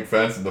chain link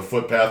fence and the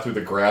footpath through the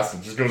grass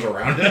that just goes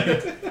around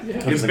it?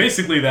 It's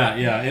basically that.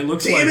 Yeah, it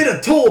looks Damn like it, a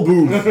toll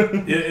booth!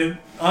 it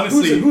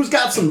honestly. Who's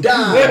got some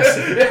dimes?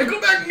 Yeah, go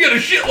back and get a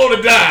shitload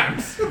of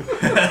dimes.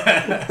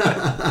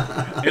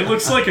 It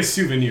looks like a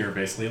souvenir,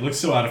 basically. It looks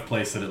so out of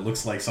place that it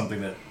looks like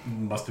something that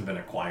must have been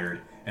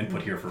acquired and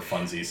put here for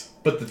funsies.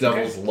 But the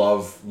devils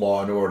love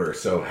law and order,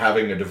 so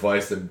having a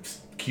device that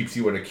keeps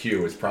you in a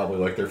queue is probably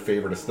like their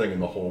favoriteest thing in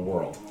the whole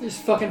world.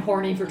 Just fucking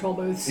horny for toll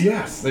booths.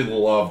 Yes, they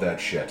love that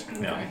shit.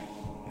 Yeah.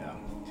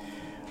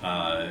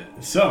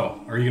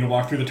 So, are you going to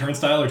walk through the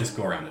turnstile or just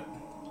go around it?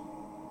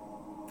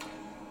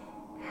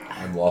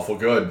 I'm lawful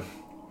good.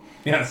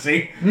 Yeah,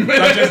 see?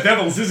 Not just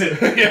devils, is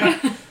it? Yeah.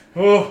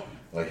 Oh,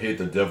 I hate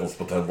the devils,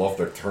 but I love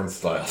their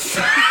turnstiles.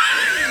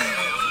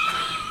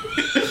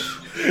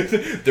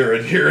 Their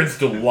adherence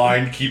to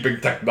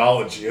line-keeping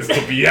technology is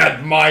to be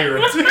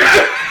admired.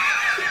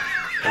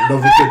 I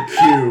love a good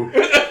cue.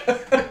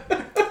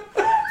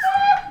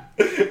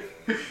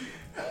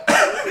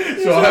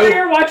 He's over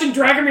here watching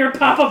Dragomir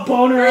pop a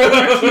boner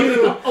over a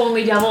queue.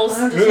 Only devils.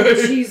 I'm just like,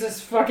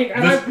 Jesus fucking...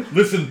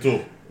 Listen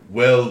to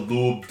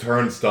well-lubed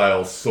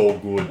turnstiles, so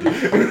good.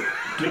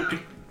 Click,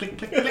 click, click, click,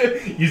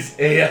 click. He's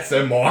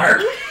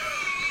ASMR.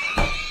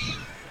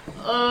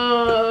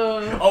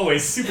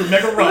 Always super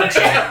mega raunchy.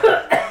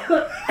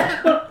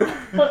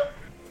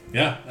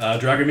 Yeah,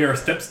 Dragomir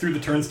steps through the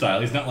turnstile.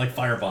 He's not like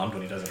firebombed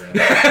when he does it right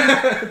now.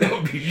 That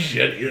would be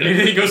shit.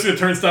 He goes through the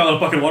turnstile and a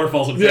fucking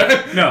waterfalls him.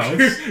 Yeah. No.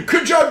 It's,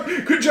 Good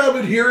job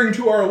adhering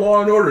to our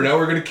law and order. Now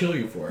we're gonna kill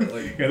you for it.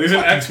 Like, yeah, there's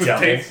an X with tape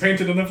devils.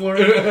 painted on the floor.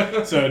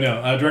 So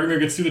no, Dragomir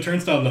gets through the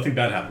turnstile and nothing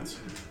bad happens.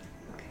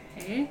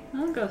 Okay,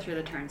 I'll go through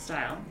the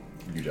turnstile.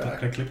 you die.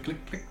 Click, click,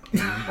 click, click.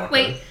 Walk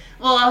Wait,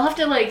 well, I'll have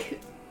to,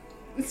 like,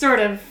 sort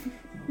of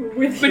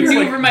With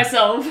maneuver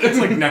myself. It's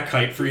like neck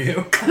height for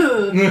you.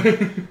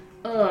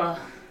 Ugh.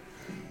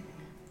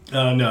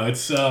 No,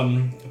 it's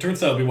the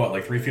turnstile will be what,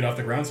 like 3 feet off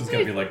the ground, so it's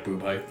gonna be like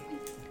boob height.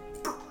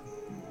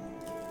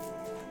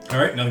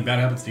 Alright, nothing bad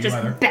happens to you Just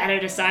either. bat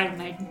it aside with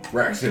my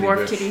Rack City,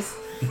 dwarf bitch.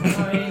 titties.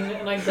 Fine,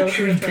 and I go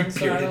through a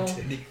turnstile.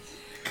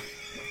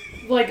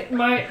 Like,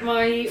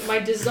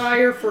 my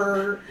desire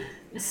for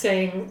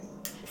saying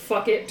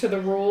fuck it to the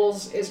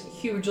rules is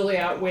hugely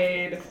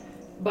outweighed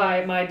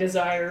by my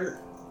desire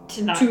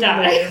To not to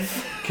die.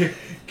 live.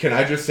 Can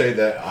I just say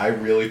that I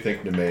really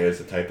think Nemea is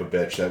the type of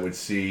bitch that would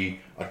see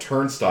a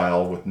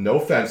turnstile with no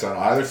fence on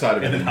either side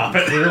of it And then hop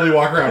it. clearly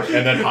walk around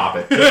and then hop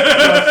it.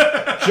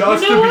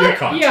 Just You know to be a what?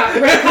 cunt. Yeah,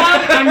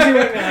 retcon, I'm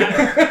doing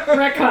that.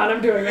 Retcon,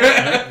 I'm doing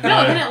that.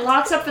 No, then it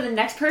locks up for the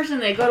next person.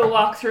 They go to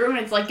walk through, and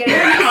it's like getting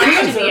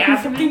punched in the Who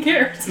abdomen. fucking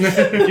cares?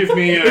 Give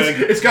me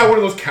It's got one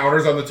of those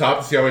counters on the top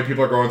to see how many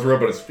people are going through it,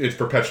 but it's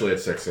perpetually at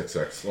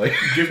 666. Like,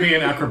 give me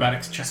an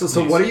acrobatics check. So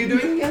please. what are you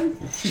doing again?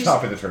 she's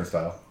hopping the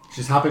turnstile.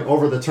 She's hopping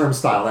over the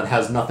turnstile that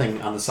has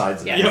nothing on the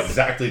sides of it. Yes.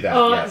 Exactly that.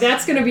 Yes.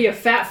 That's gonna be a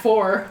fat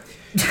 4.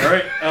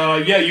 Alright,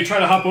 yeah, you try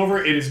to hop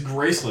over, it is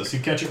graceless. You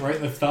catch it right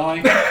in the thigh,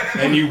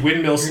 and you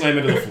windmill slam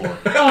into the floor.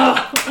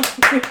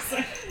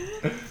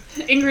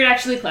 Ingrid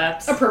actually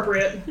claps.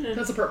 Appropriate.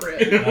 That's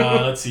appropriate.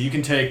 Let's see, you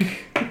can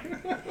take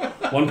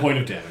 1 point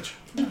of damage.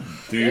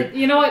 Do you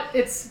You know what?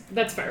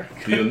 That's fair.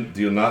 do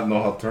you not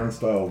know how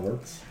turnstile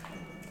works?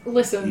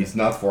 Listen. He's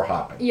not for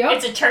hopping. Yep.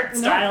 It's a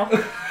turnstile.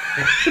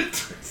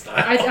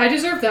 I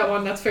deserve that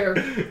one. That's fair.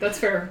 That's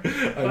fair.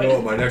 I know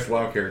what my next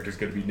WoW character is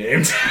going to be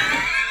named.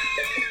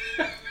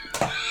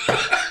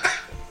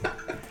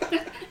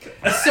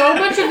 So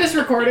much of this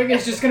recording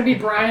is just gonna be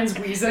Brian's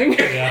wheezing.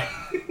 Yeah.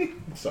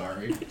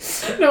 Sorry.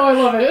 No, I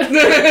love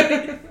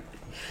it.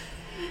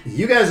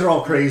 You guys are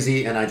all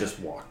crazy, and I just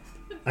walk.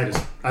 I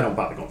don't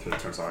bother going through the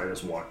turnstile. I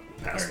just walk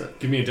past it.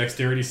 Give me a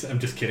dexterity. I'm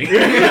just kidding.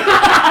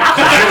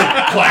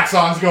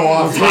 Klaxons go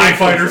off. TIE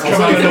fighters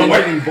come out of the way.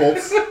 lightning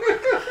bolts.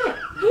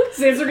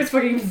 Sandsor gets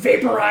fucking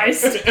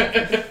vaporized.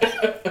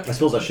 I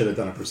suppose I should have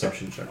done a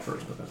perception check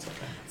first, but that's okay.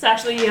 It's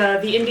actually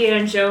the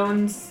Indiana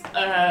Jones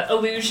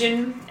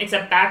illusion,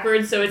 except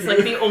backwards. So it's like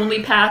the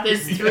only path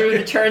is through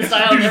the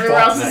turnstile, and everywhere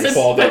else is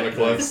Fall down the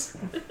cliffs.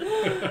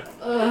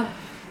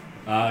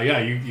 Yeah,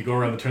 you go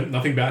around the turn.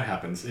 Nothing bad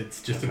happens.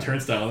 It's just a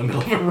turnstile in the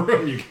middle of a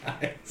room, you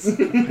guys.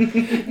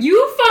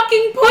 You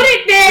fucking put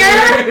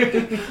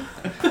it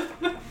there.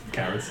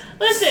 Cowards.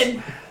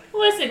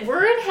 Listen,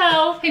 we're in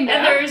hell, Hey, and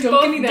Matt, there's don't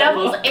both give me that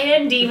devils look.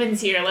 and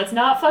demons here. Let's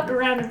not fuck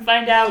around and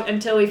find out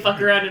until we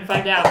fuck around and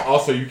find out.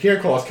 Also, you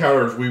can't call us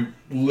cowards. We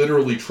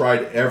literally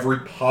tried every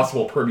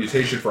possible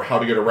permutation for how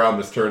to get around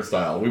this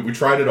turnstile. We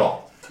tried it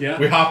all. Yeah.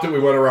 We hopped it, we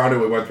went around it,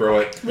 we went through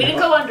it. We didn't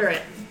go under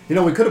it. You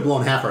know, we could have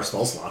blown half our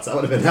spell slots. That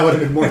would have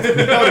been more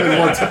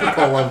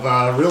typical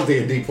of real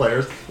D&D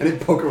players. I didn't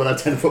poke her with a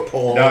 10-foot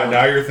pole.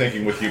 Now you're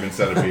thinking with human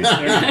centipede.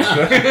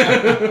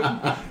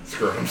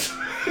 Scrums.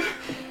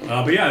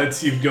 But yeah,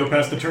 you go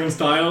past the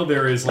turnstile.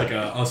 There is like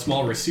a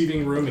small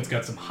receiving room. It's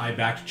got some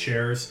high-backed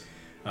chairs.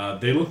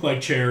 They look like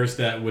chairs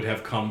that would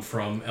have come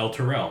from El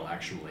Terrell,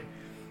 actually.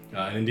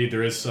 And indeed,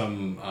 there is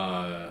some,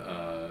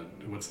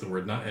 what's the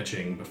word? Not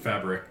etching, but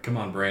fabric. Come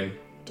on, brain.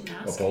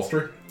 Damask.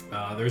 Upholstery?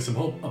 There's some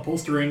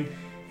upholstering.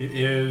 It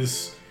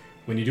is,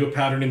 when you do a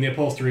pattern in the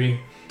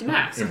upholstery,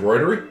 Damask.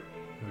 Embroidery?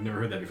 I've never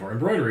heard that before.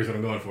 Embroidery is what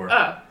I'm going for.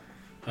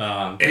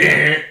 Oh.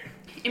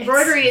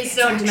 Embroidery is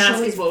sewn,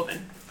 damask is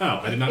woven. Oh,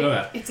 I did not know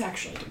that. It's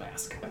actually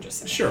Damask. I'm just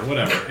saying. Sure,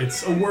 whatever.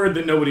 It's a word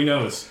that nobody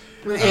knows.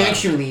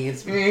 Actually,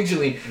 it's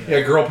Actually,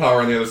 girl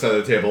power on the other side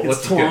of the table.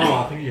 Let's just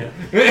get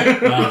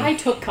I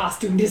took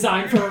costume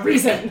design for a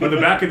reason. But the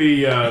backs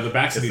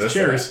of these this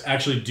chairs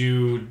actually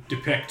do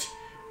depict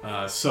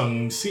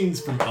some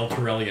scenes from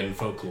Elturellian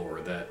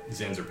folklore that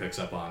Zanzer picks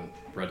up on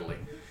readily.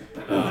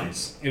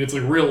 nice. And it's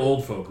like real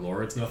old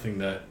folklore. It's nothing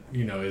that,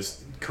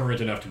 is current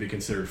enough to be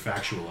considered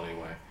factual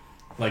anyway.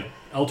 Like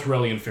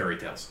Elturellian fairy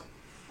tales.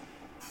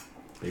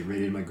 They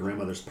raided my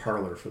grandmother's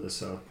parlor for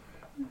this. all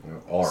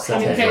our Okay,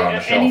 puzzles are on the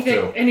shelf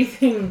too.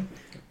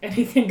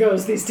 Anything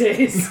goes these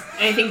days.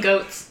 Anything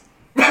goats.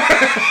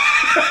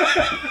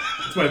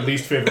 It's my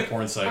least favorite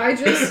porn site. I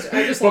just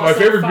Well, lost my like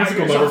favorite 5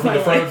 musical years number off from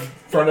my the life.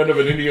 front end of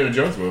an Indiana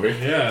Jones movie.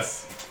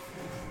 Yes.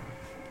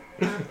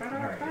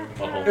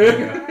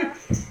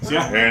 So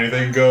yeah,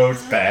 Anything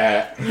goes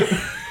bad.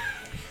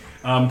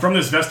 from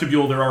this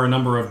vestibule, there are a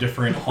number of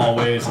different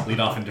hallways that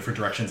lead off in different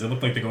directions. They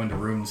look like they go into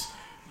rooms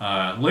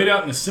laid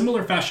out in a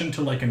similar fashion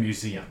to like a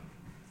museum.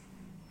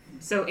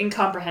 So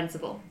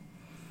incomprehensible.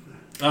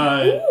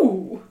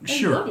 Ooh,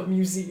 Sure. I love a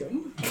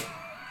museum.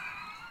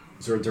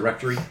 Is there a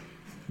directory?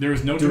 There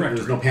is no There's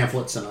directory. no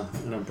pamphlets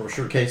in a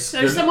brochure case.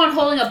 There's someone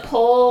holding a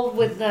pole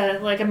with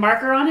a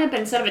marker on it, but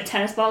instead of a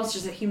tennis ball, it's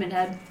just a human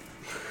head.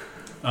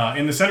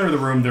 In the center of the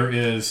room, there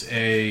is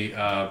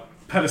a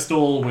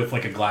pedestal with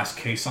like a glass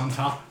case on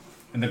top,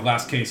 and the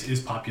glass case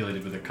is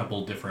populated with a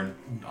couple different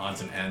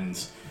odds and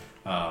ends.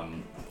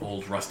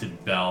 Old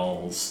rusted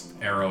bells,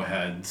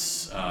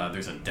 arrowheads.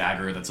 There's a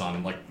dagger that's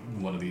on like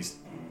one of these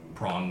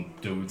prong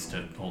dudes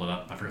to hold it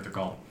up. I forget what they're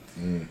called.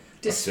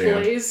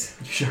 Displays.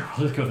 Sure,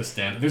 let's go with the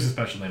stand. There's a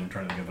special name I'm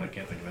trying to think of, but I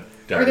can't think of it.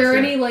 Are there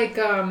any like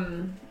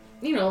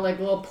like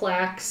little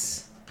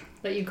plaques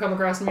that you come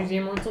across in the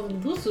museum where it's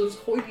like, this is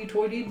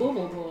hoity-toity, blah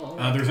blah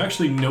blah? There's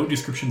actually no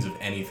descriptions of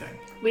anything.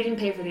 We didn't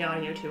pay for the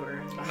audio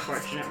tour,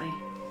 unfortunately.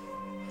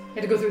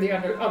 Had to go through the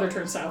other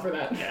turnstile for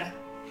that. Yeah.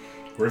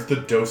 Where's the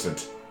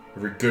docent?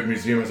 Every good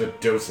museum has a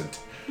docent.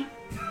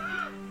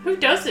 Who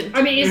doesn't?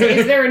 I mean, is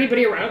there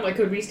anybody around? Like,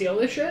 could we steal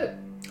this shit?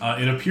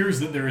 It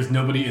appears that there is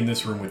nobody in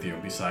this room with you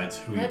besides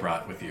who you What?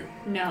 brought with you.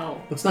 No.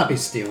 Let's not be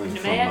stealing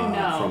Man,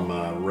 no.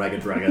 from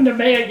Ragged Draga.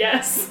 Nemea,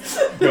 yes.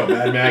 No,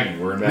 Mad Maggie.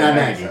 We're in Mad, Mad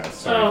Maggie's Maggie. house.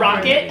 Sorry. Oh.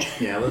 Rocket?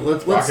 Yeah,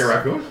 let's Rocket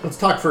Raccoon? let's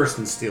talk first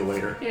and steal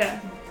later. Yeah.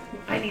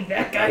 I need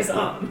that guy's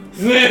arm.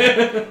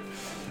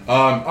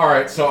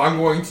 Alright, so I'm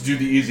going to do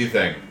the easy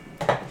thing.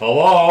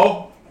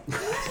 Hello?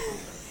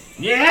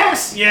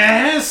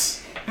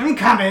 Yes! I'm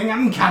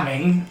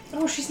coming.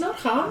 Oh, she's not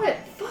hot.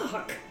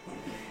 Fuck.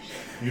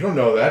 You don't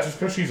know that. Just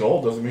because she's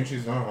old doesn't mean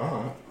she's not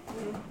hot.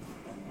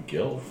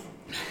 Gilf.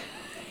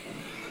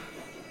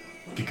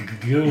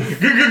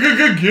 Gilf!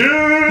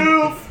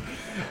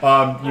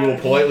 You will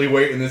politely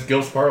wait in this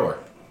Gilf's parlor.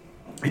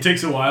 It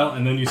takes a while,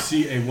 and then you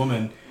see a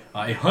woman,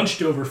 a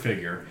hunched-over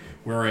figure,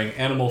 wearing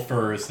animal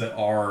furs that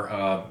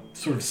are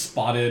sort of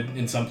spotted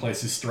in some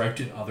places, striped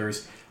in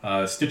others,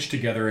 stitched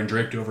together and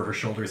draped over her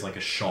shoulders like a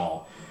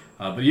shawl.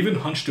 But even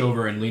hunched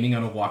over and leaning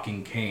on a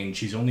walking cane,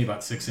 she's only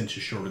about 6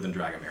 inches shorter than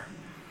Dragomir.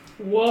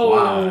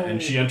 Whoa.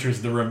 And she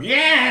enters the room.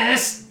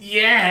 Yes,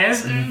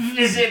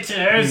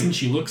 visitors. And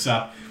she looks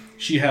up.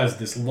 She has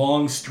this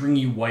long,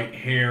 stringy white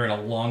hair and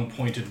a long,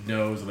 pointed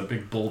nose with a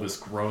big bulbous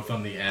growth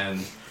on the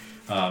end.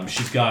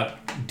 She's got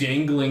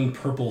dangling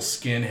purple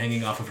skin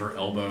hanging off of her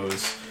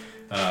elbows.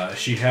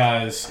 She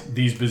has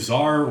these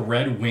bizarre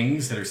red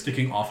wings that are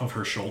sticking off of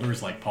her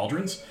shoulders like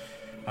pauldrons.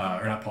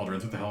 Or not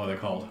pauldrons, what the hell are they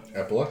called?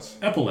 Epaulets?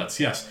 Epaulets,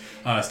 yes.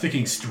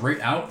 Sticking straight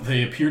out.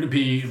 They appear to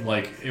be,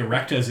 like,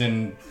 erect as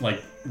in,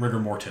 like, rigor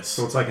mortis.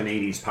 So it's like an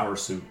 80s power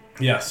suit.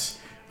 Yes.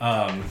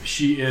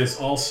 She is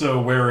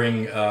also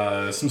wearing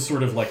some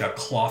sort of, like, a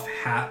cloth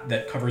hat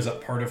that covers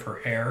up part of her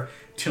hair,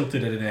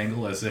 tilted at an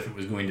angle as if it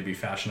was going to be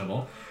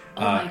fashionable.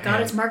 Oh my god,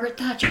 and it's Margaret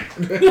Thatcher.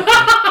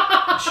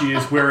 she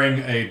is wearing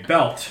a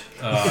belt.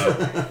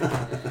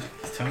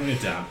 Tone it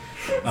down.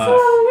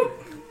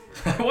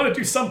 I want to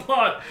do some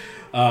plot.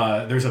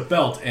 There's a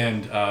belt,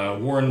 and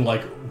worn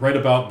like right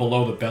about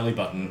below the belly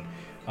button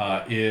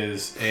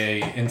is a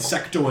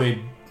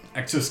insectoid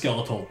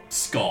exoskeletal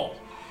skull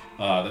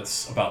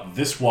that's about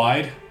this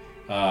wide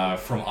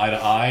from eye to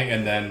eye,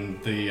 and then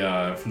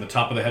the from the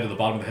top of the head to the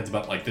bottom of the head's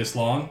about like this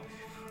long.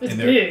 It's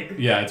And big.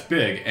 Yeah, it's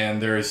big,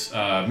 and there's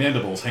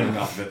mandibles hanging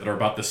off of it that are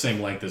about the same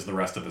length as the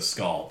rest of the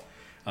skull.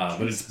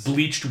 But it's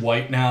bleached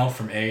white now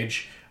from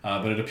age,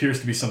 but it appears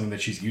to be something that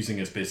she's using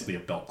as basically a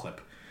belt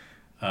clip.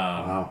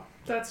 Wow.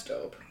 That's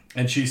dope.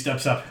 And she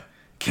steps up.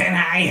 Can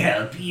I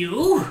help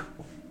you?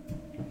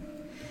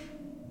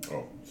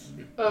 Oh, this is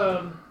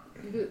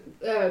good.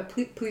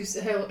 Please,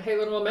 hey,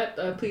 little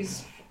Mamet,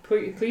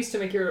 pleased to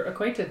make your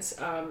acquaintance.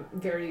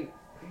 Very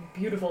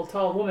beautiful,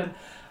 tall woman.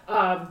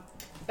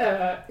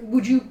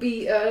 Would you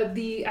be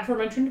the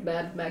aforementioned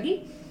Mad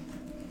Maggie?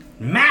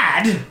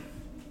 Mad?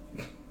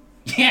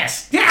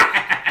 Yes. Nice,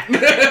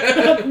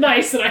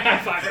 and I high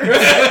five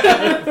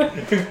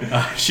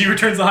her. She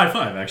returns the high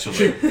five,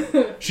 actually.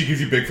 She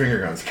gives you big finger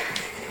guns.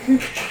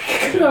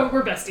 No,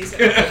 we're besties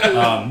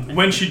now.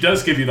 When she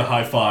does give you the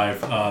high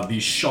five, the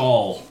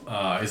shawl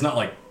is not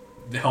like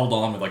held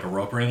on with like a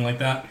rope or anything like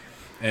that,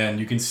 and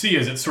you can see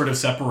as it sort of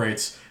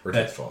separates Or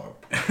that takes fall.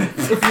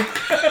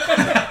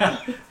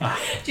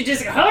 She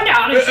just goes, hold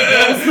on, and she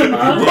goes them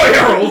up.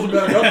 Rolls it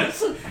back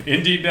up.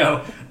 Indeed,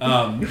 no.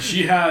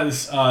 She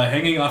has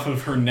hanging off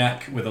of her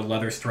neck with a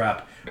leather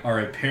strap are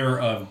a pair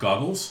of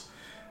goggles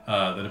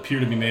that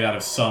appear to be made out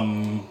of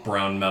some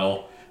brown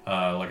metal,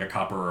 like a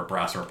copper or a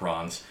brass or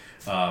bronze,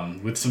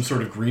 with some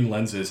sort of green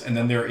lenses. And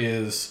then there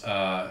is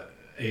a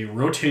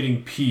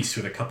rotating piece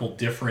with a couple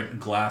different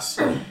glass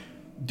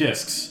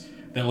discs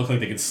that look like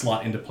they could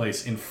slot into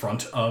place in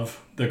front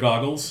of the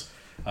goggles,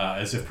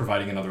 as if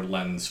providing another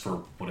lens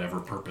for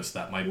whatever purpose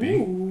that might be.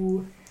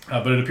 Ooh.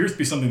 But it appears to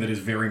be something that is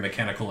very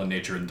mechanical in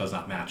nature and does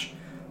not match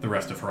the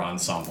rest of her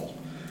ensemble.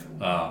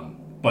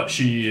 But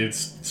she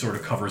sort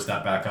of covers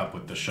that back up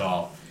with the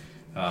shawl.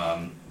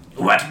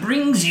 What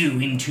brings you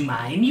into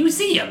my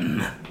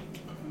museum?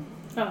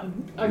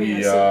 I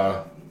mean,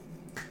 I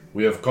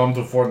We have come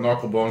to Fort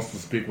Knucklebones to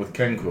speak with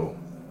Kenku.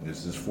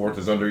 This fort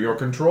is under your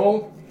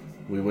control.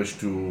 We wish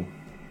to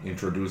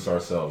introduce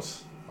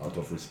ourselves out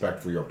of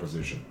respect for your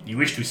position. You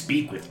wish to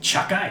speak with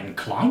Chaka and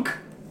Clonk?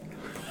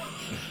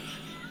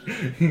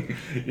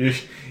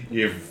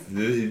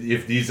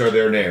 if these are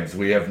their names,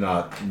 we have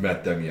not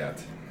met them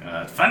yet.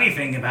 Funny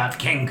thing about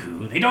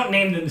Kenku, they don't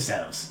name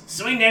themselves,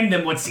 so we named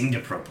them what seemed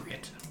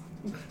appropriate.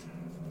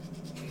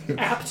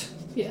 apt.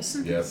 Yes.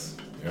 Yes.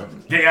 Yep.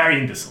 They are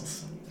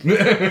imbeciles.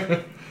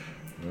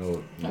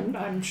 Well,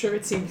 I'm sure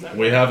it seems that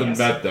we way. haven't yes.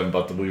 met them,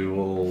 but we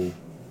will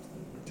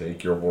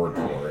take your word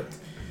for it.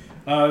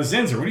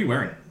 Zanzer, what are you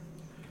wearing?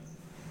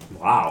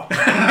 Wow.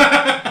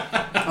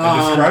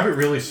 Describe it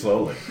really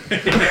slowly.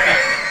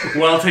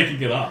 While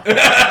taking it off.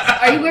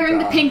 Are you wearing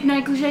the pink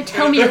negligee?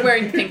 Tell me you're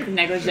wearing the pink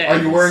negligee. Are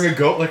you wearing a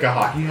goat like a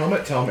hockey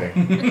helmet? Tell me.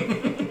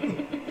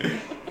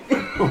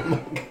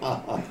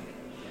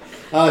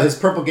 His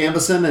purple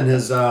gambeson and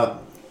his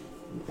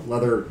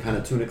leather kind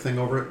of tunic thing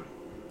over it.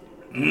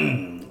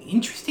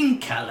 Interesting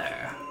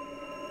color.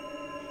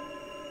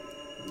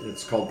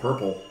 It's called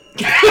purple.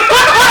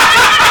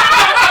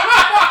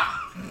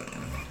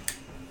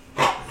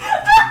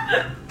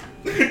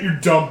 You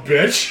dumb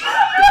bitch.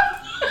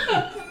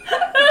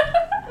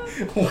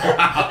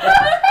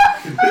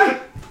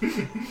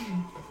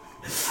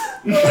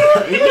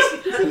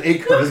 He's an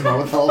 8 charisma.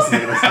 What else is he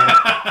gonna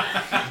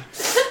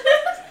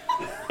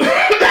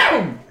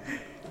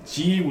say?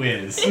 Gee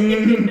whiz.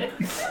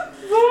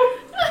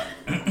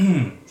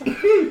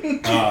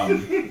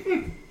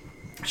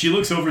 She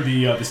looks over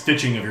the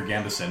stitching of your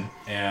gambeson,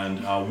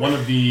 and one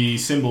of the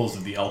symbols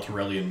of the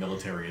Elturellian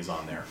military is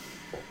on there.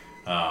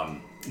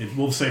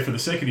 We'll say, for the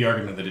sake of the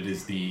argument, that it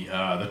is the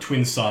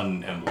twin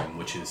sun emblem,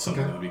 which is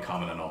something that would be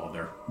common in all of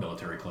their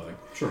military clothing.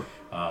 Sure.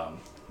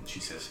 She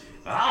says,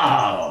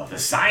 Oh, the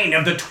sign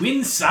of the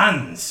twin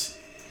suns.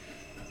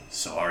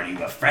 So are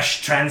you a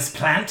fresh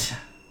transplant?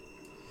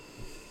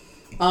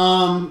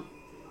 I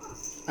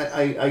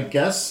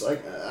guess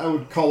I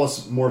would call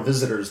us more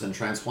visitors than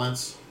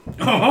transplants.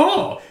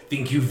 Oh,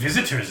 think you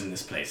visitors in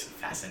this place.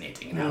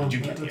 Fascinating. How did you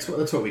get that's here?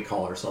 that's what we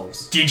call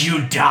ourselves. Did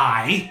you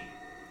die?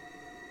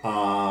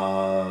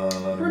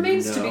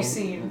 Remains to no. be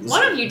seen.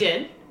 One of you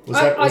did.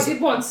 I did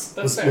once.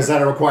 That's fair. Was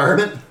that a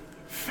requirement?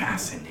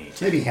 Fascinating.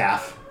 Maybe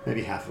half.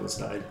 Maybe half of us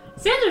died.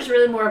 Sanders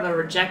really more of a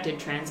rejected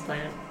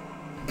transplant.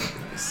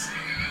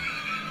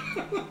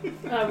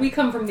 We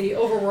come from the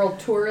Overworld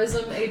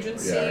Tourism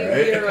Agency.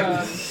 Yeah, right?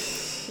 We're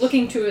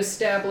looking to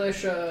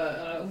establish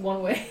a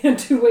one-way and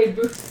two-way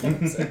booth.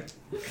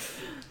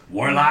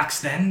 Warlocks,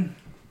 then?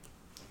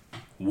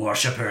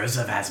 Worshippers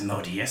of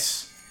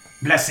Asmodeus?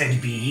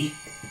 Blessed be?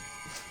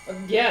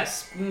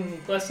 Yes,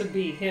 blessed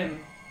be him,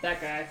 that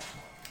guy.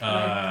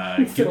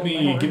 give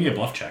me a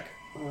bluff check.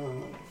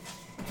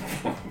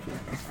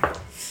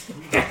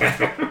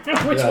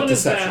 Which one is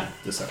deception.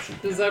 that? Deception.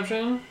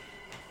 Deception?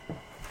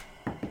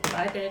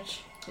 Bye, bitch.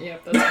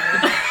 Yep, that's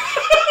fine.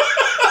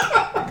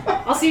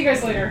 I'll see you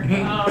guys later.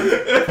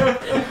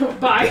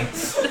 Bye.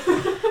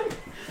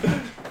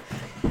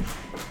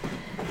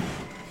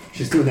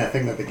 She's doing that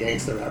thing that the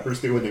gangster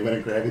rappers do when they went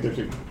and grab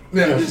you.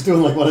 She's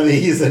doing like one of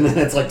these, and then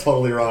it's like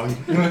totally wrong.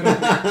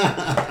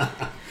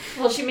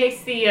 Well, she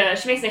makes the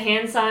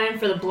hand sign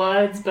for the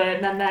Bloods, but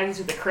not Maggie's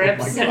with the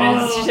Crips, my and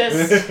God.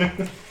 it's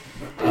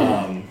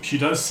just She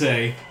does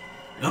say,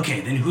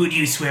 Okay, then who do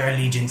you swear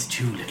allegiance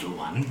to, little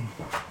one?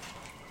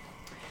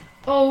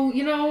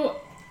 Oh,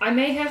 I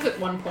may have at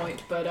one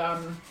point, but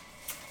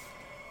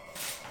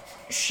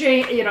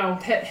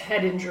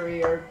head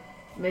injury or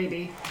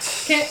maybe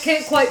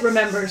can't quite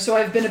remember. So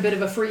I've been a bit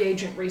of a free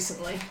agent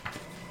recently.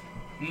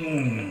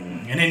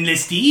 An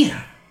enlistee?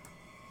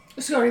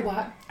 Sorry,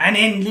 what? An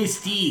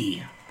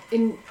enlistee.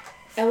 In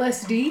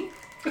LSD?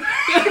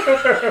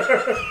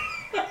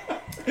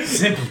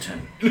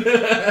 Simpleton.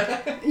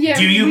 Yeah.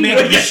 Do you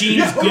make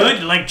machines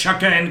good like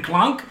Chaka and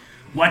Clonk?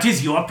 What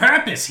is your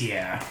purpose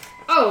here?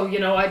 Oh,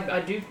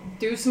 I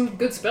do some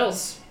good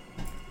spells.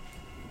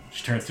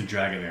 She turns to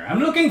Dragomir. I'm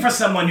looking for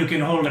someone who can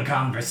hold a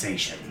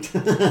conversation.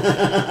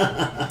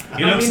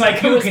 It looks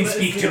like you can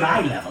speak to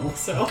my level.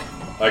 So.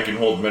 I can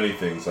hold many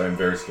things. I am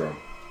very strong.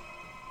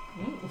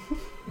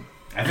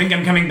 I think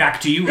I'm coming back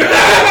to you.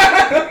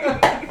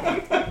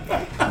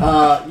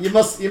 You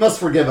must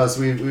forgive us.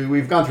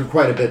 We've gone through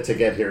quite a bit to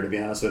get here, to be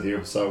honest with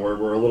you. So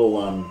we're a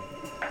little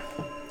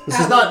This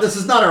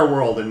is not our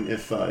world, and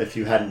if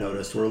you hadn't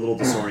noticed, we're a little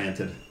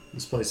disoriented.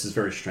 This place is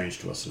very strange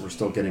to us, and we're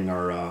still getting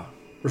our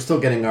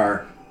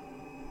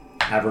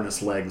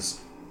avernus legs,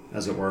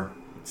 as it were.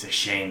 It's a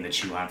shame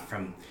that you aren't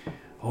from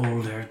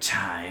older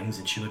times.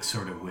 And she looks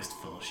sort of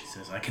wistful. She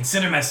says, I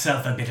consider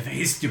myself a bit of a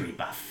history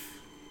buff.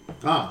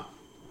 Ah.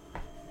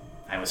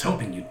 I was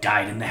hoping you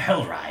died in the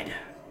Hell Ride.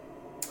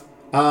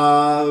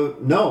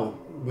 No.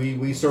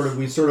 We sort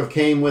of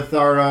came with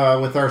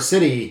our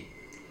city.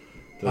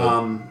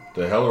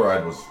 The Hell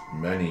Ride was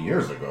many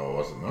years ago,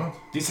 was it not?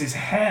 This is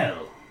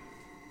hell.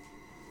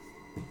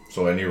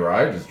 So any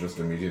ride is just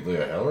immediately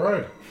a Hell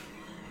Ride?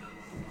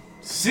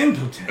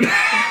 Simpleton.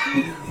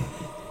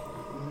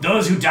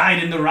 Those who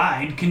died in the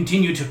ride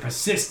continue to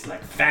persist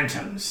like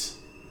phantoms.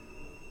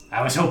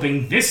 I was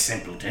hoping this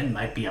simpleton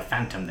might be a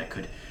phantom that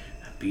could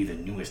be the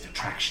newest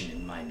attraction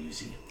in my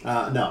museum.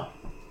 No.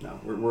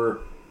 We're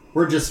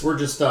just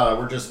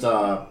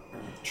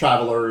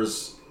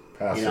travelers,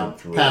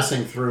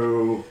 passing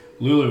through.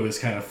 Lulu is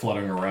kind of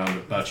fluttering around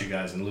about you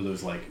guys, and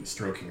Lulu's like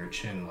stroking her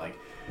chin, like,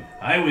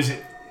 I was.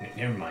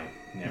 Never mind.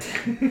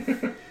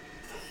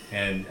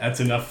 And that's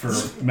enough for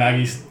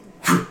Maggie's.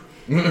 Shoot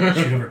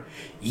over.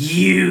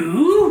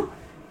 You?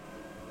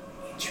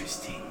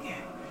 Interesting.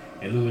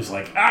 And Lulu's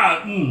like,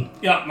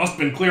 yeah, must have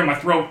been clear in my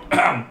throat.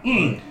 I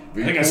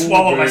think I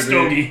swallowed my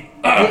stogie.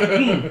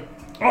 And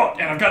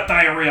I've got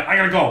diarrhea. I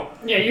gotta go.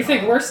 Yeah, you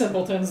think we're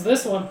simpletons.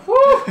 This one.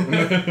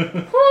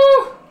 Woo!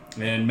 Woo!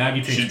 And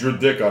Maggie takes. She drew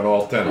dick on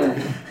all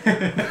 10.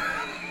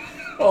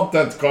 All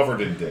 10's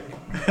covered in dick.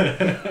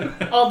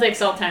 All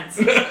dicks, all tents.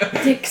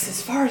 Dicks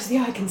as far as the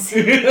eye can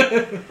see.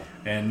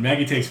 And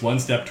Maggie takes one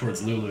step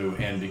towards Lulu,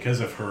 and because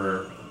of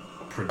her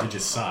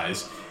prodigious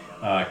size,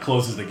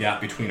 closes the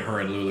gap between her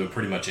and Lulu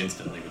pretty much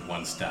instantly with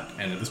one step.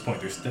 And at this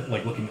point, they're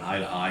like looking eye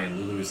to eye, and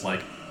Lulu is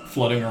like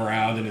fluttering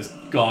around and is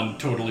gone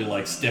totally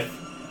like stiff,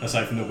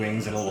 aside from the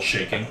wings and a little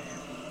shaking.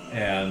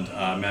 And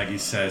Maggie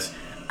says,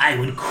 I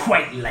would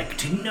quite like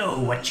to know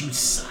what you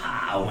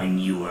saw when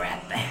you were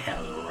at the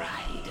Hell Ride.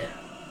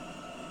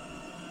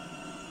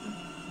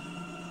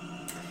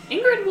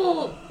 Ingrid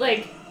will,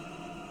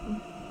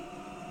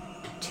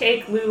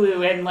 take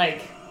Lulu and,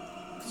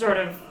 sort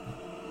of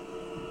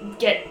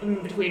get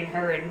in between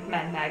her and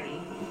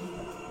Maggie.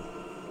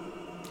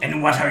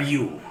 And what are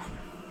you?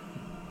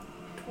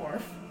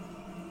 Dwarf.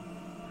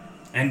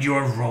 And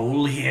your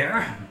role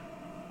here?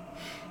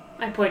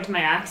 I point to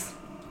my axe.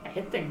 I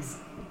hit things.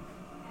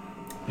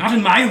 Not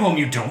in my home,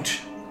 you don't.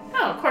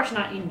 No, of course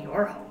not in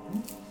your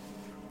home.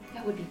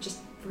 That would be just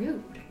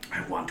rude.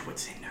 I want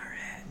what's in her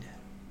head.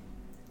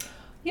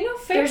 You know,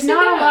 fancy There's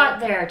not that. a lot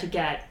there to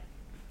get.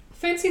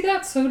 Fancy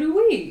that, so do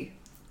we.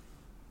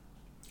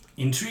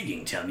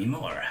 Intriguing, tell me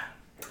more.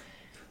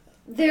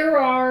 There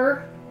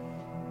are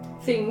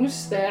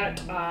things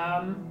that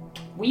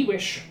we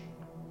wish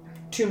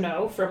to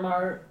know from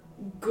our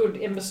good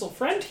imbecile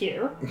friend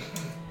here.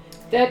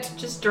 That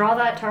Just draw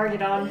that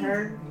target on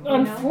her.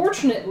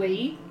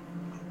 unfortunately,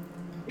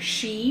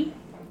 she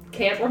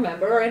can't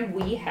remember, and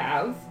we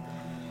have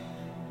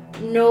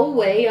no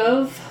way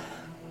of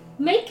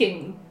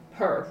making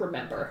her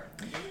remember.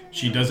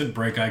 she doesn't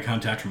break eye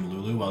contact from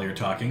Lulu while you're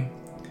talking,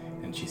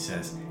 and she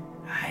says,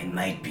 I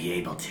might be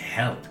able to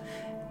help.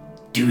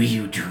 Do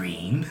you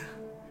dream?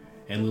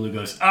 and Lulu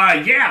goes,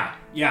 yeah,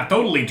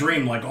 totally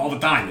dream like all the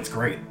time. It's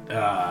great.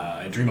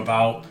 I dream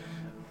about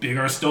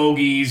bigger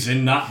stogies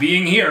and not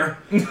being here.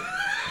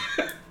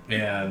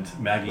 And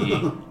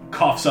Maggie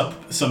coughs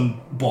up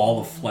some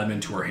ball of phlegm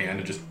into her hand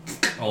and just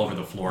all over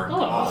the floor.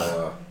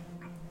 Oh,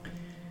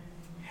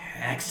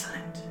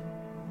 Excellent.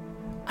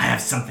 I have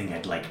something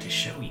I'd like to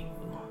show you.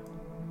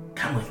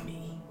 Come with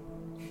me.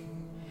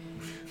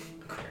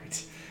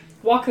 Great.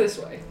 walk this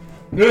way.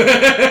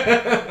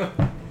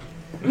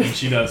 And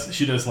she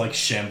does like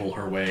shamble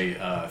her way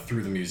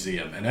through the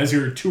museum. And as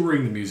you're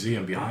touring the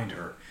museum behind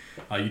her,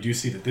 you do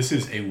see that this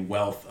is a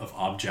wealth of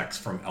objects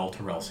from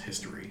Elturel's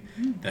history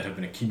that have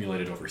been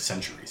accumulated over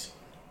centuries.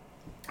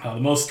 The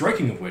most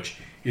striking of which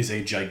is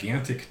a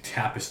gigantic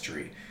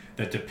tapestry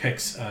that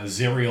depicts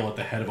Zariel at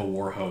the head of a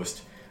war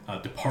host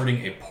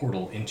departing a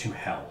portal into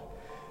hell.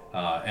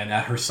 And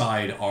at her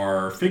side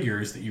are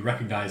figures that you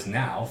recognize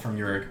now from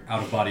your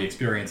out-of-body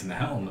experience in the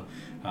Helm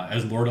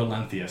as Lord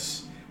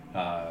Olanthius,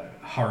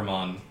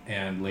 Harmon,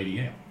 and Lady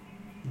Yale.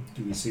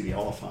 Do we see the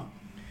Oliphant?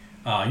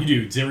 You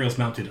do. Zariel's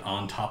mounted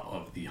on top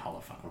of the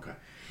Holophant. Okay.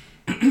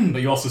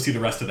 But you also see the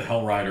rest of the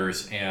Hell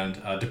Riders,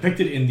 and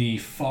depicted in the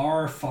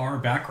far, far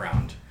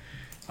background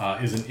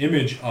is an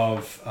image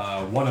of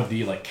one of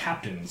the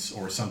captains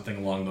or something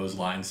along those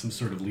lines, some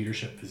sort of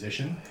leadership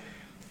position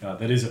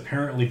that is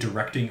apparently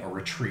directing a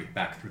retreat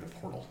back through the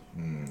portal.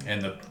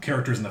 And the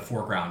characters in the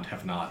foreground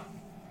have not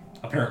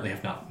apparently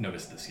have not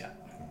noticed this yet.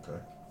 Okay.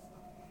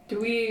 Do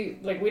we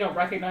we don't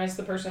recognize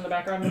the person in the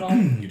background at all?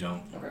 You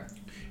don't. Okay.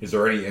 Is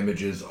there any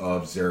images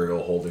of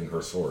Zerial holding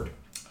her sword?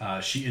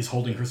 She is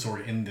holding her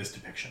sword in this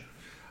depiction.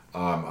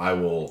 I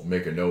will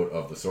make a note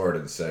of the sword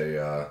and say,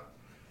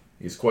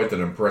 he's quite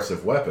an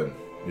impressive weapon.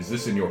 Is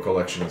this in your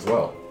collection as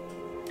well?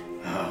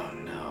 Oh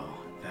no,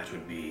 that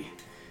would be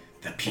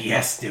the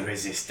pièce de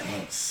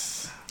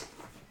résistance.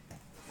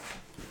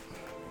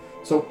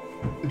 So,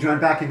 do you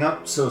mind backing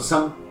up? So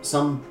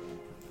some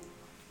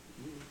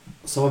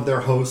of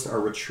their hosts are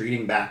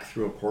retreating back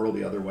through a portal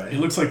the other It way.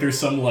 looks like there's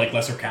some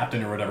lesser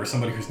captain or whatever,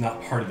 somebody who's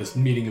not part of this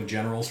meeting of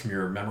generals from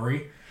your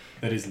memory,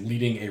 that is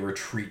leading a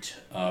retreat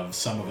of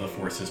some of the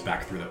forces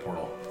back through the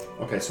portal.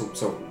 Okay, so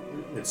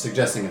it's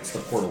suggesting it's the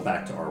portal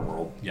back to our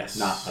world. Yes.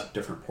 Not a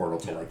different portal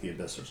to the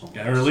Abyss or something.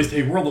 Yeah, or at least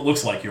a world that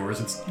looks like yours.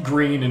 It's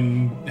green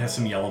and has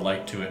some yellow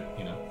light to it,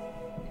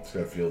 It's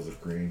got fields of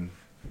green.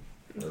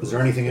 Is there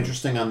anything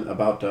interesting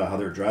about how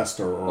they're dressed,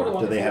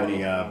 or do they have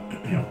any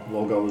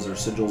logos or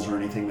sigils or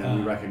anything that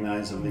we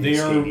recognize of the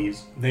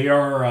escapees? They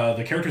are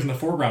the characters in the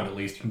foreground, at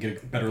least. You can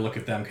get a better look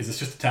at them because it's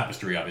just a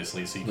tapestry,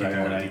 obviously, so you can't get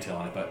a lot of detail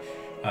on it. But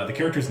the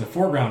characters in the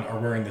foreground are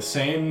wearing the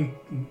same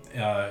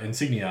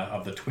insignia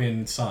of the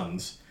twin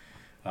suns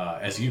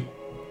as you.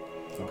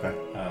 Okay.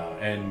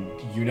 And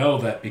you know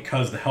that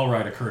because the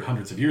Hellride occurred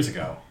hundreds of years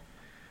ago,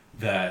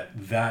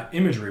 that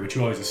imagery, which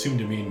you always assume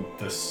to mean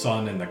the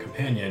sun and the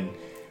companion,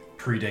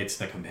 predates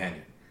the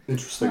companion.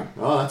 Interesting.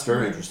 Oh, that's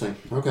very interesting.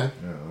 Okay.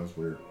 Yeah, that was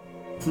weird.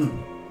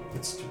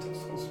 It's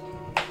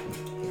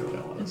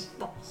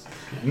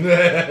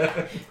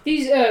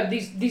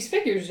These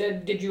figures,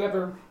 did you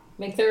ever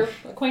make their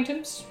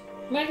acquaintance,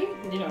 Maggie?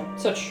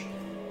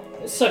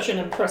 Such an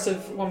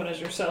impressive woman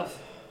as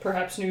yourself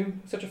perhaps knew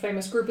such a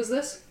famous group as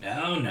this?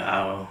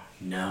 No,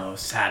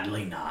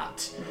 sadly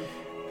not.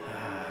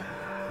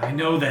 I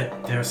know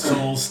that their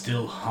souls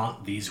still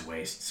haunt these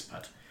wastes,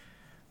 but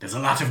there's a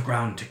lot of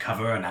ground to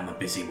cover, and I'm a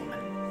busy woman.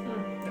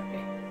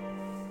 Okay.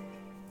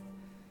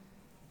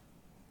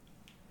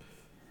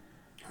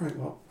 All right.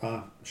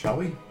 Well, shall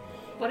we?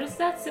 What is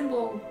that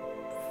symbol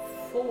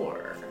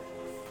for?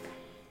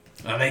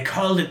 They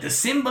called it the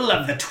symbol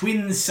of the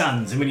twin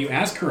suns. And when you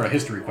ask her a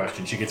history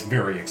question, she gets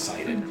very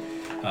excited.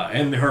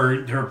 And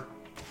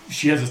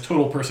she has this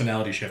total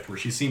personality shift where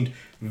she seemed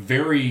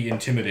very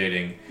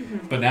intimidating,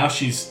 but now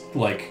she's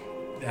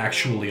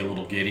actually a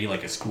little giddy,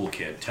 like a school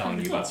kid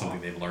telling you about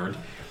something they've learned.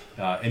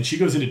 And she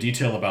goes into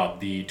detail about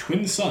the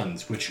twin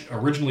suns, which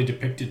originally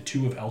depicted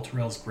two of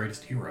Elturel's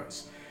greatest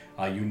heroes,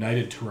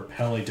 united to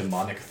repel a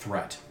demonic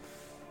threat.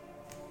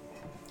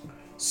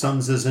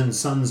 Suns as in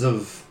sons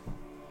of...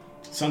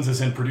 Suns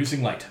is in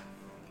producing light.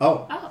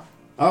 Oh.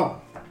 Oh.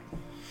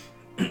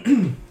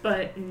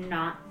 But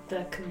not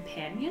the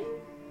companion?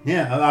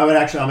 Yeah, I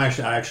actually want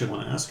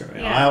to ask her.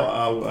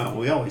 Yeah.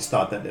 We always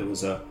thought that it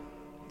was the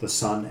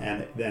sun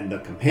and the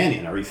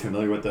companion. Are you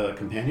familiar with the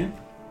companion?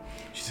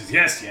 She says,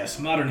 yes,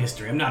 modern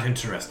history. I'm not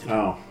interested.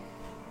 Oh.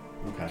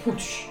 Okay. Oh,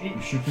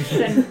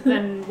 sheesh.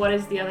 Then what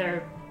is the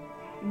other...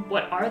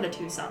 What are the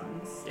two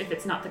suns, if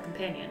it's not the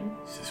companion?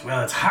 She says,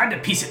 well, it's hard to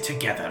piece it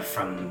together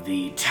from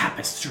the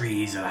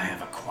tapestries that I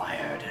have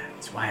acquired.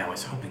 That's why I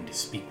was hoping to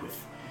speak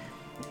with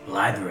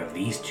either of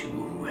these two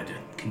who had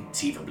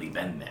conceivably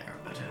been there,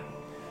 but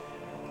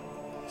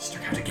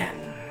struck out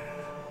again.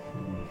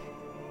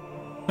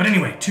 But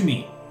anyway, to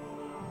me,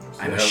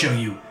 I will show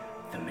you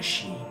the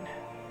machine.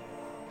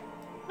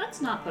 Let's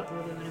not put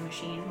Lulu in a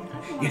machine.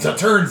 It's a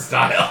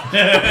turnstile.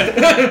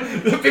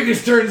 The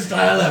biggest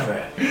turnstile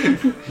ever.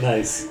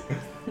 Nice.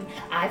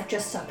 I've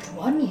just sucked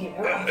 1 year.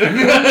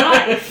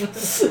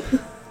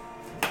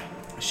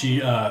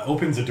 She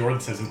opens a door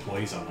that says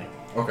employees only.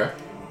 Okay.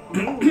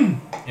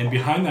 And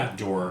behind that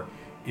door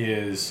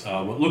is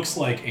what looks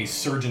like a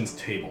surgeon's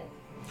table.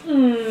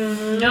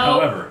 No.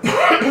 However,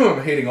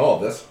 I'm hating all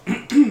of this.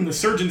 the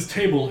surgeon's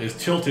table is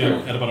tilted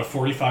at about a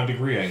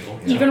 45-degree angle.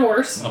 Even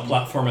worse. A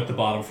platform at the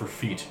bottom for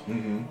feet.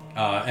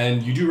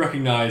 And you do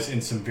recognize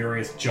in some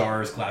various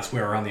jars,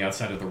 glassware around the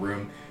outside of the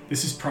room,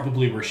 this is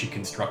probably where she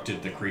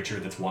constructed the creature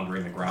that's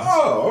wandering the grounds.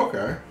 Oh,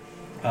 okay.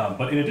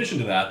 But in addition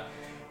to that,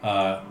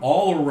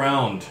 all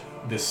around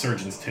this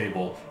surgeon's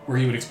table, where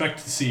you would expect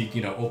to see,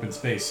 open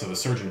space so the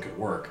surgeon could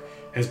work,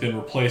 has been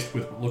replaced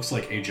with what looks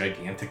like a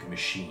gigantic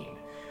machine.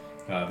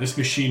 This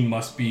machine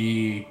must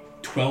be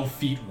 12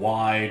 feet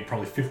wide,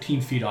 probably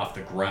 15 feet off the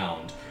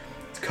ground.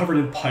 It's covered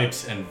in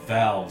pipes and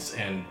valves,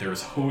 and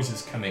there's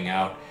hoses coming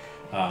out.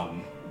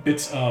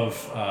 Bits of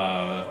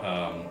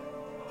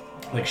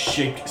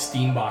shaped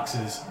steam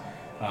boxes.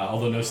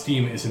 Although no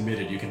steam is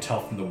emitted, you can tell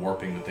from the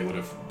warping that they would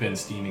have been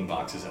steaming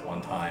boxes at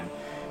one time.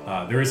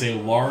 There is a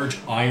large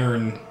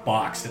iron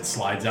box that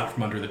slides out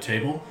from under the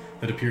table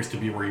that appears to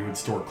be where you would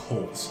store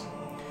coals.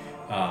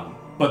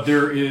 But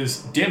there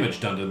is damage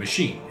done to the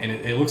machine, and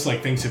it looks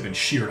like things have been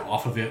sheared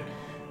off of it.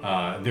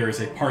 There is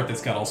a part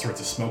that's got all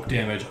sorts of smoke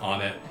damage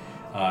on it,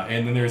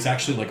 and then there's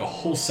actually a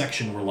whole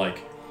section where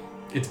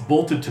it's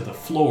bolted to the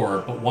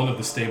floor, but one of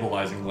the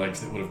stabilizing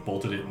legs that would have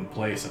bolted it in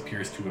place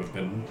appears to have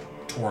been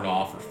torn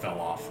off or fell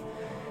off.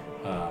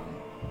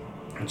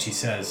 And she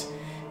says,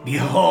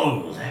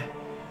 "Behold,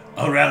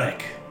 a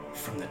relic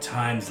from the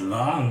times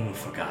long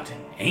forgotten,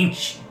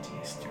 ancient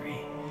history.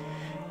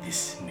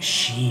 This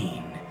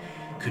machine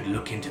could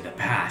look into the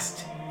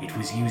past. It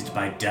was used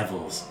by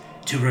devils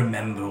to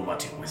remember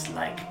what it was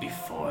like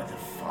before the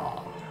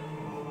fall."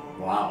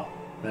 Wow.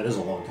 That is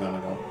a long time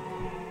ago.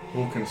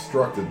 Who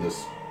constructed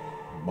this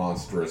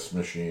monstrous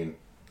machine?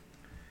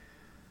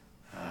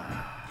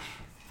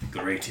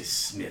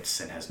 Greatest smiths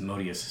and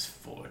Asmodeus'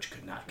 forge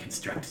could not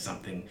construct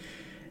something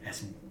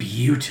as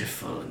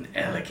beautiful and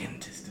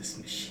elegant as this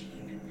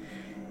machine.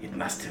 It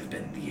must have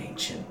been the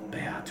ancient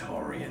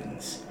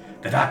Beatorians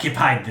that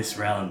occupied this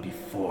realm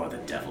before the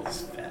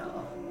devils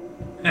fell.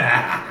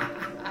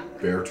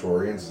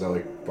 Beartorians? Is that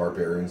like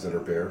barbarians that are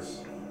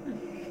bears?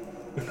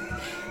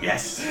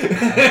 Yes.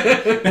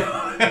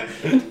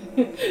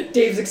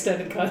 Dave's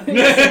extended cut.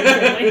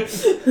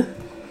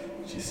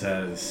 She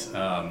says,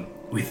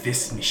 with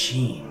this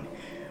machine,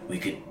 we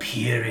could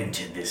peer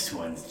into this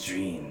one's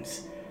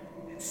dreams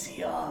and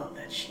see all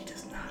that she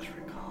does not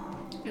recall.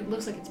 It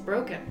looks like it's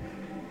broken.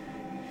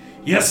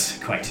 Yes,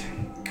 quite.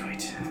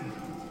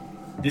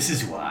 This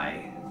is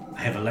why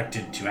I have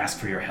elected to ask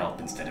for your help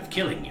instead of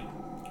killing you.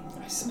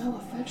 I smell a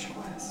fetch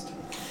quest.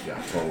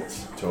 Yeah,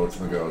 totes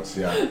my goats,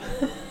 yeah.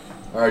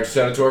 Alright, just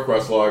add it to our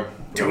quest log.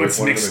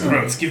 Toads mixed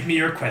throats, give me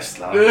your quest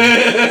log.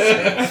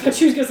 I thought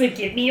she was gonna say,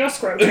 "Give me your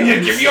scrotum."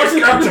 Give me your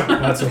scrotum!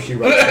 That's what she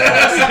writes.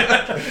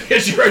 Yeah,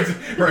 she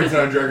writes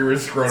down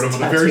Dragomir's scrotum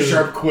with a very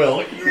sharp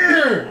quill.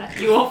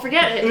 You won't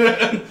forget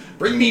it.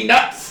 Bring me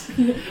nuts!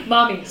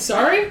 Mommy,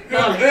 sorry?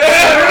 Mommy.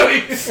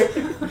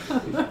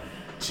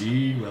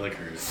 Gee,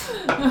 willikers.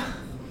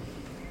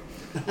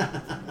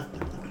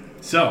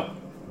 So,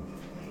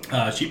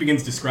 she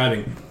begins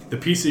describing the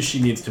pieces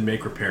she needs to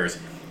make repairs.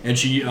 And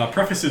she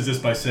prefaces this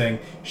by saying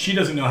she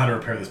doesn't know how to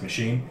repair this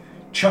machine.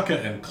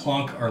 Chukka and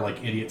Clonk are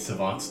like idiot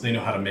savants. They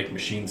know how to make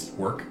machines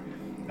work.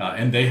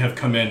 And they have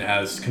come in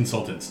as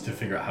consultants to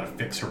figure out how to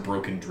fix her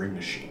broken dream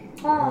machine.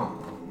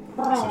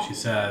 So she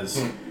says...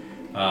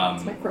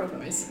 It's my crow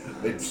noise.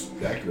 It's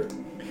accurate.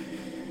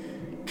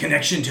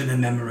 Connection to the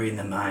memory in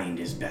the mind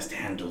is best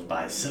handled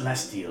by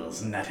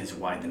celestials, and that is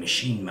why the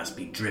machine must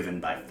be driven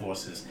by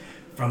forces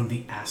from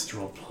the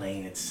astral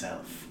plane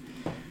itself.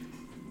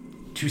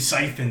 To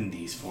siphon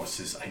these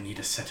forces, I need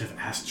a set of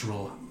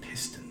astral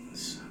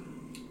pistons.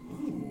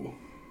 Ooh.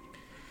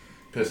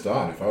 Pissed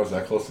on. If I was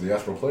that close to the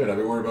astral plane, I'd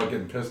be worried about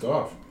getting pissed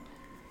off.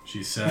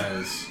 She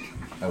says...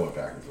 I went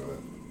backwards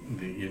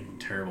with it. You're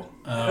terrible.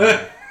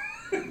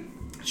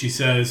 She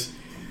says...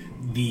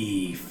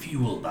 The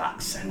fuel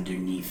box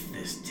underneath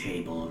this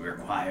table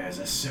requires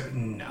a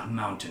certain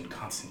amount and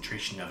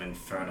concentration of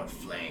infernal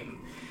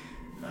flame,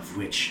 of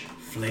which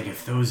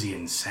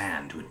Phlegethosian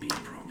sand would be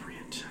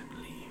appropriate, I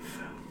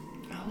believe.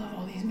 I love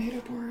all these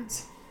made-up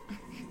words.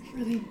 It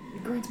really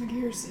grinds my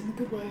gears in a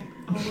good way.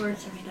 All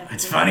words are made up.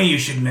 It's funny you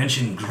should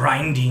mention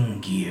grinding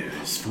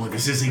gears, for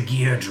this is a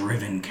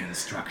gear-driven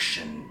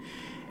construction,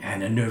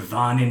 and a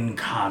Nirvanan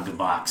cog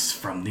box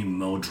from the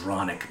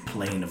Modronic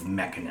plane of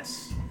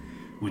Mechanus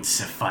would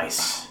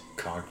suffice.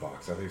 Cog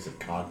box. I think it's a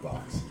cog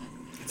box.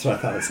 That's what I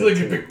thought it It's said. like a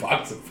too. big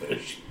box of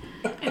fish.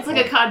 It's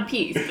like a cod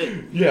piece,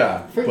 but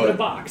Yeah. For the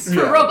box.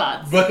 for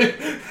robots. But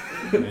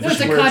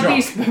That's a wear a cod job.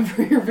 piece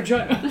for your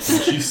vagina.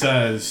 She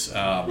says...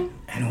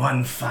 And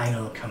one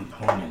final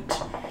component,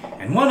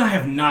 and one I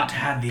have not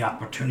had the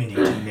opportunity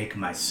to make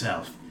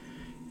myself,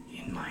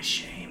 in my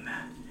shame.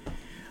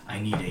 I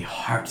need a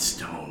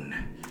heartstone,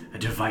 a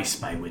device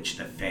by which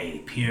the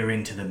Fae peer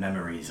into the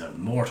memories of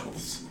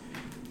mortals.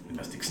 We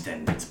must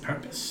extend its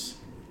purpose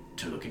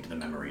to look into the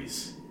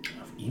memories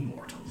of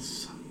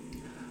immortals.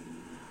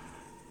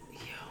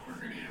 We're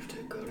gonna have to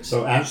go to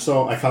So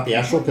I caught the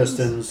astral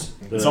pistons.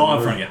 It's all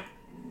in front of you.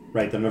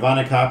 Right, the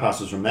Nirvana cogbox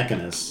was from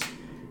Mechanus.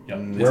 Yep.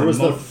 Where was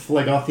the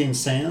Phlegothian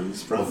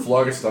sands the from?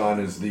 phlogiston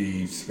is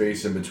the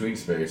space in between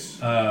space.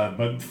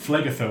 But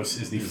Phlegethos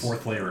is the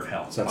fourth layer of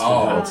hell. So that's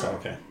Oh. that's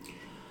okay.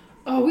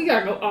 Oh, we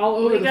gotta go all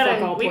over we the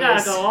fuck all gotta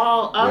place. go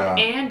all up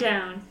Yeah. and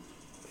down.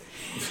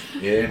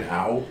 In,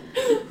 out.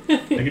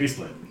 Lickety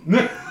split.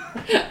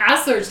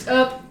 I searched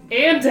up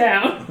and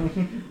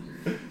down.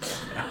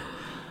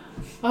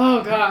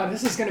 Oh god,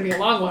 this is gonna be a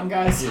long one,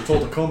 guys. You're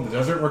told to comb the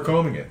desert, we're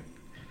combing it.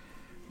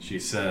 She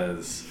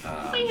says...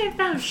 I ain't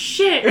found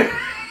shit.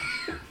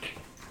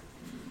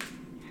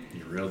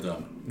 You're real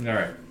dumb.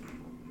 Alright.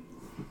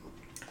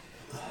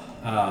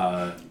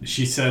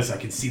 She says, I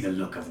can see the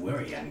look of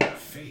worry on your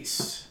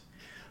face.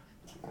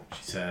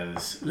 She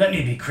says, let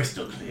me be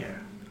crystal clear.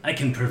 I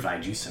can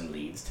provide you some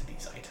leads to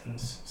these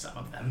items, some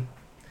of them.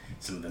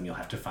 Some of them you'll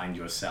have to find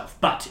yourself.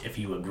 But if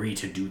you agree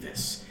to do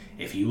this,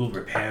 if you will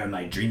repair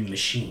my dream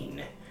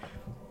machine,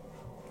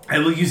 I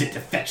will use it to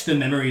fetch the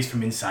memories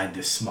from inside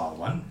this small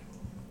one.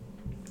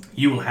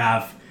 You will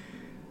have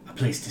a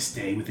place to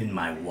stay within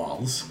my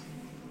walls.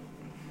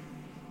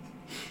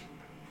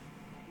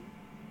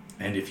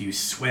 And if you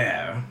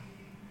swear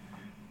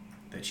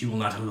that you will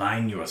not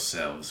align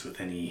yourselves with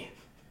any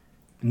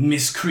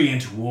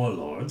miscreant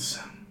warlords,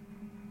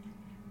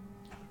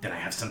 then I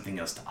have something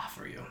else to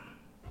offer you.